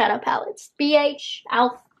eyeshadow palettes, BH,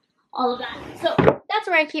 e.l.f., all of that. So that's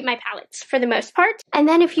where I keep my palettes for the most part. And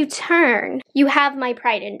then if you turn, you have my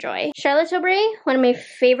pride and joy. Charlotte Tilbury, one of my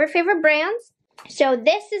favorite brands. So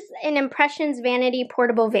this is an Impressions Vanity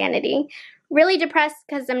Portable Vanity. Really depressed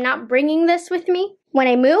because I'm not bringing this with me when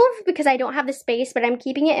I move because I don't have the space, but I'm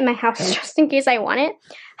keeping it in my house just in case I want it.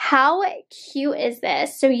 How cute is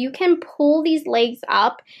this? So you can pull these legs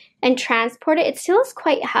up and transport it. It still is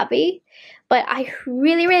quite heavy, but I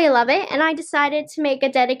really, really love it. And I decided to make a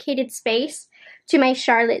dedicated space to my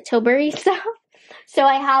Charlotte Tilbury stuff. So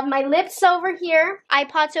I have my lips over here, eye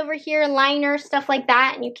pots over here, liner, stuff like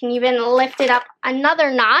that. And you can even lift it up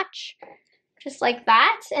another notch, just like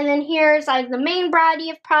that. And then here's the main body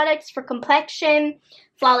of products for complexion,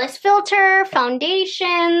 flawless filter,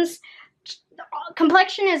 foundations.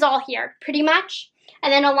 Complexion is all here, pretty much.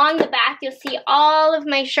 And then along the back, you'll see all of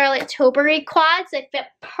my Charlotte Tilbury quads that fit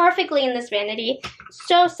perfectly in this vanity.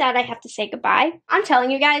 So sad I have to say goodbye. I'm telling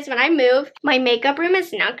you guys, when I move, my makeup room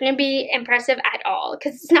is not going to be impressive at all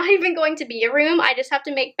because it's not even going to be a room. I just have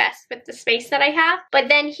to make best with the space that I have. But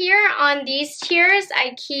then here on these tiers,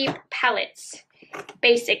 I keep palettes,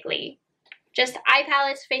 basically. Just eye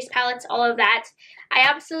palettes, face palettes, all of that. I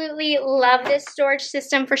absolutely love this storage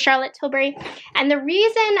system for Charlotte Tilbury. And the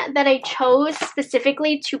reason that I chose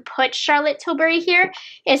specifically to put Charlotte Tilbury here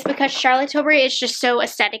is because Charlotte Tilbury is just so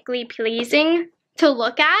aesthetically pleasing to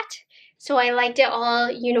look at. So I liked it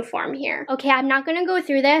all uniform here. Okay, I'm not gonna go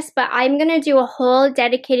through this, but I'm gonna do a whole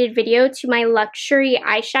dedicated video to my luxury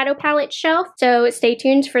eyeshadow palette shelf. So stay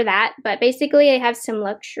tuned for that. But basically I have some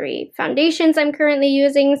luxury foundations I'm currently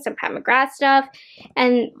using, some Pat McGrath stuff,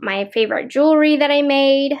 and my favorite jewelry that I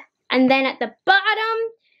made. And then at the bottom,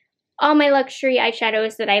 all my luxury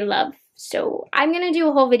eyeshadows that I love. So I'm going to do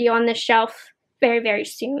a whole video on this shelf very, very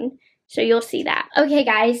soon. So you'll see that. Okay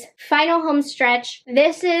guys, final home stretch.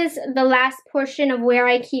 This is the last portion of where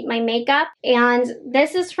I keep my makeup. And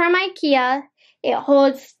this is from IKEA. It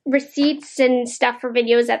holds receipts and stuff for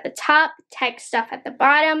videos at the top, tech stuff at the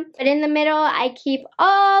bottom. But in the middle, I keep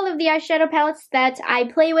all of the eyeshadow palettes that I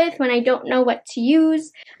play with when I don't know what to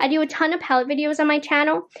use. I do a ton of palette videos on my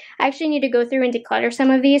channel. I actually need to go through and declutter some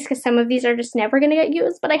of these because some of these are just never going to get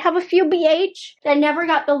used. But I have a few BH that never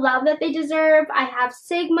got the love that they deserve. I have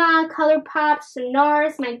Sigma, ColourPop, some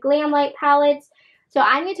NARS, my Glam light palettes. So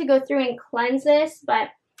I need to go through and cleanse this, but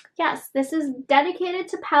yes, this is dedicated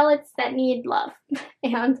to palettes that need love,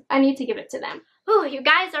 and I need to give it to them. Oh, you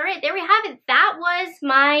guys, all right, there we have it. That was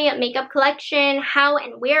my makeup collection, how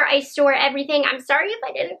and where I store everything. I'm sorry if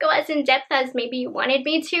I didn't go as in-depth as maybe you wanted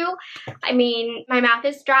me to. I mean, my mouth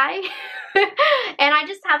is dry, and I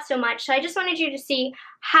just have so much, so I just wanted you to see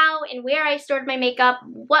how and where I stored my makeup,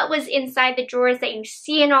 what was inside the drawers that you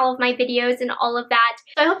see in all of my videos and all of that.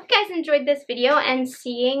 So I hope you guys enjoyed this video and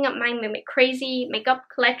seeing my crazy makeup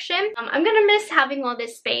collection. I'm gonna miss having all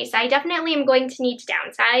this space. I definitely am going to need to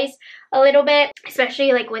downsize a little bit,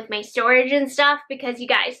 especially like with my storage and stuff, because you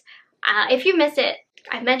guys, if you miss it,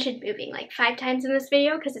 I've mentioned moving like 5 times in this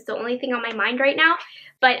video because it's the only thing on my mind right now.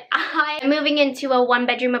 But I am moving into a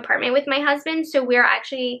 1-bedroom apartment with my husband, so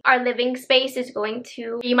our living space is going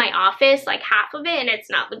to be my office, like half of it, and it's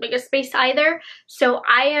not the biggest space either. So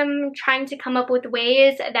I am trying to come up with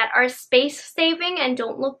ways that are space saving and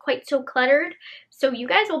don't look quite so cluttered. So you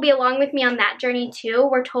guys will be along with me on that journey too.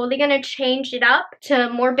 We're totally gonna change it up to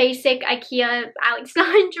more basic IKEA Alex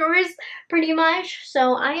 9 drawers pretty much.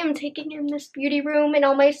 So I am taking in this beauty room and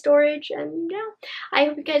all my storage, and yeah, I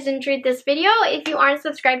hope you guys enjoyed this video. If you aren't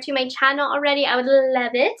subscribed to my channel already, I would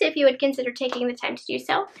love it if you would consider taking the time to do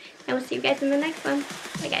so. And we'll see you guys in the next one.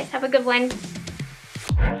 Bye guys, have a good one.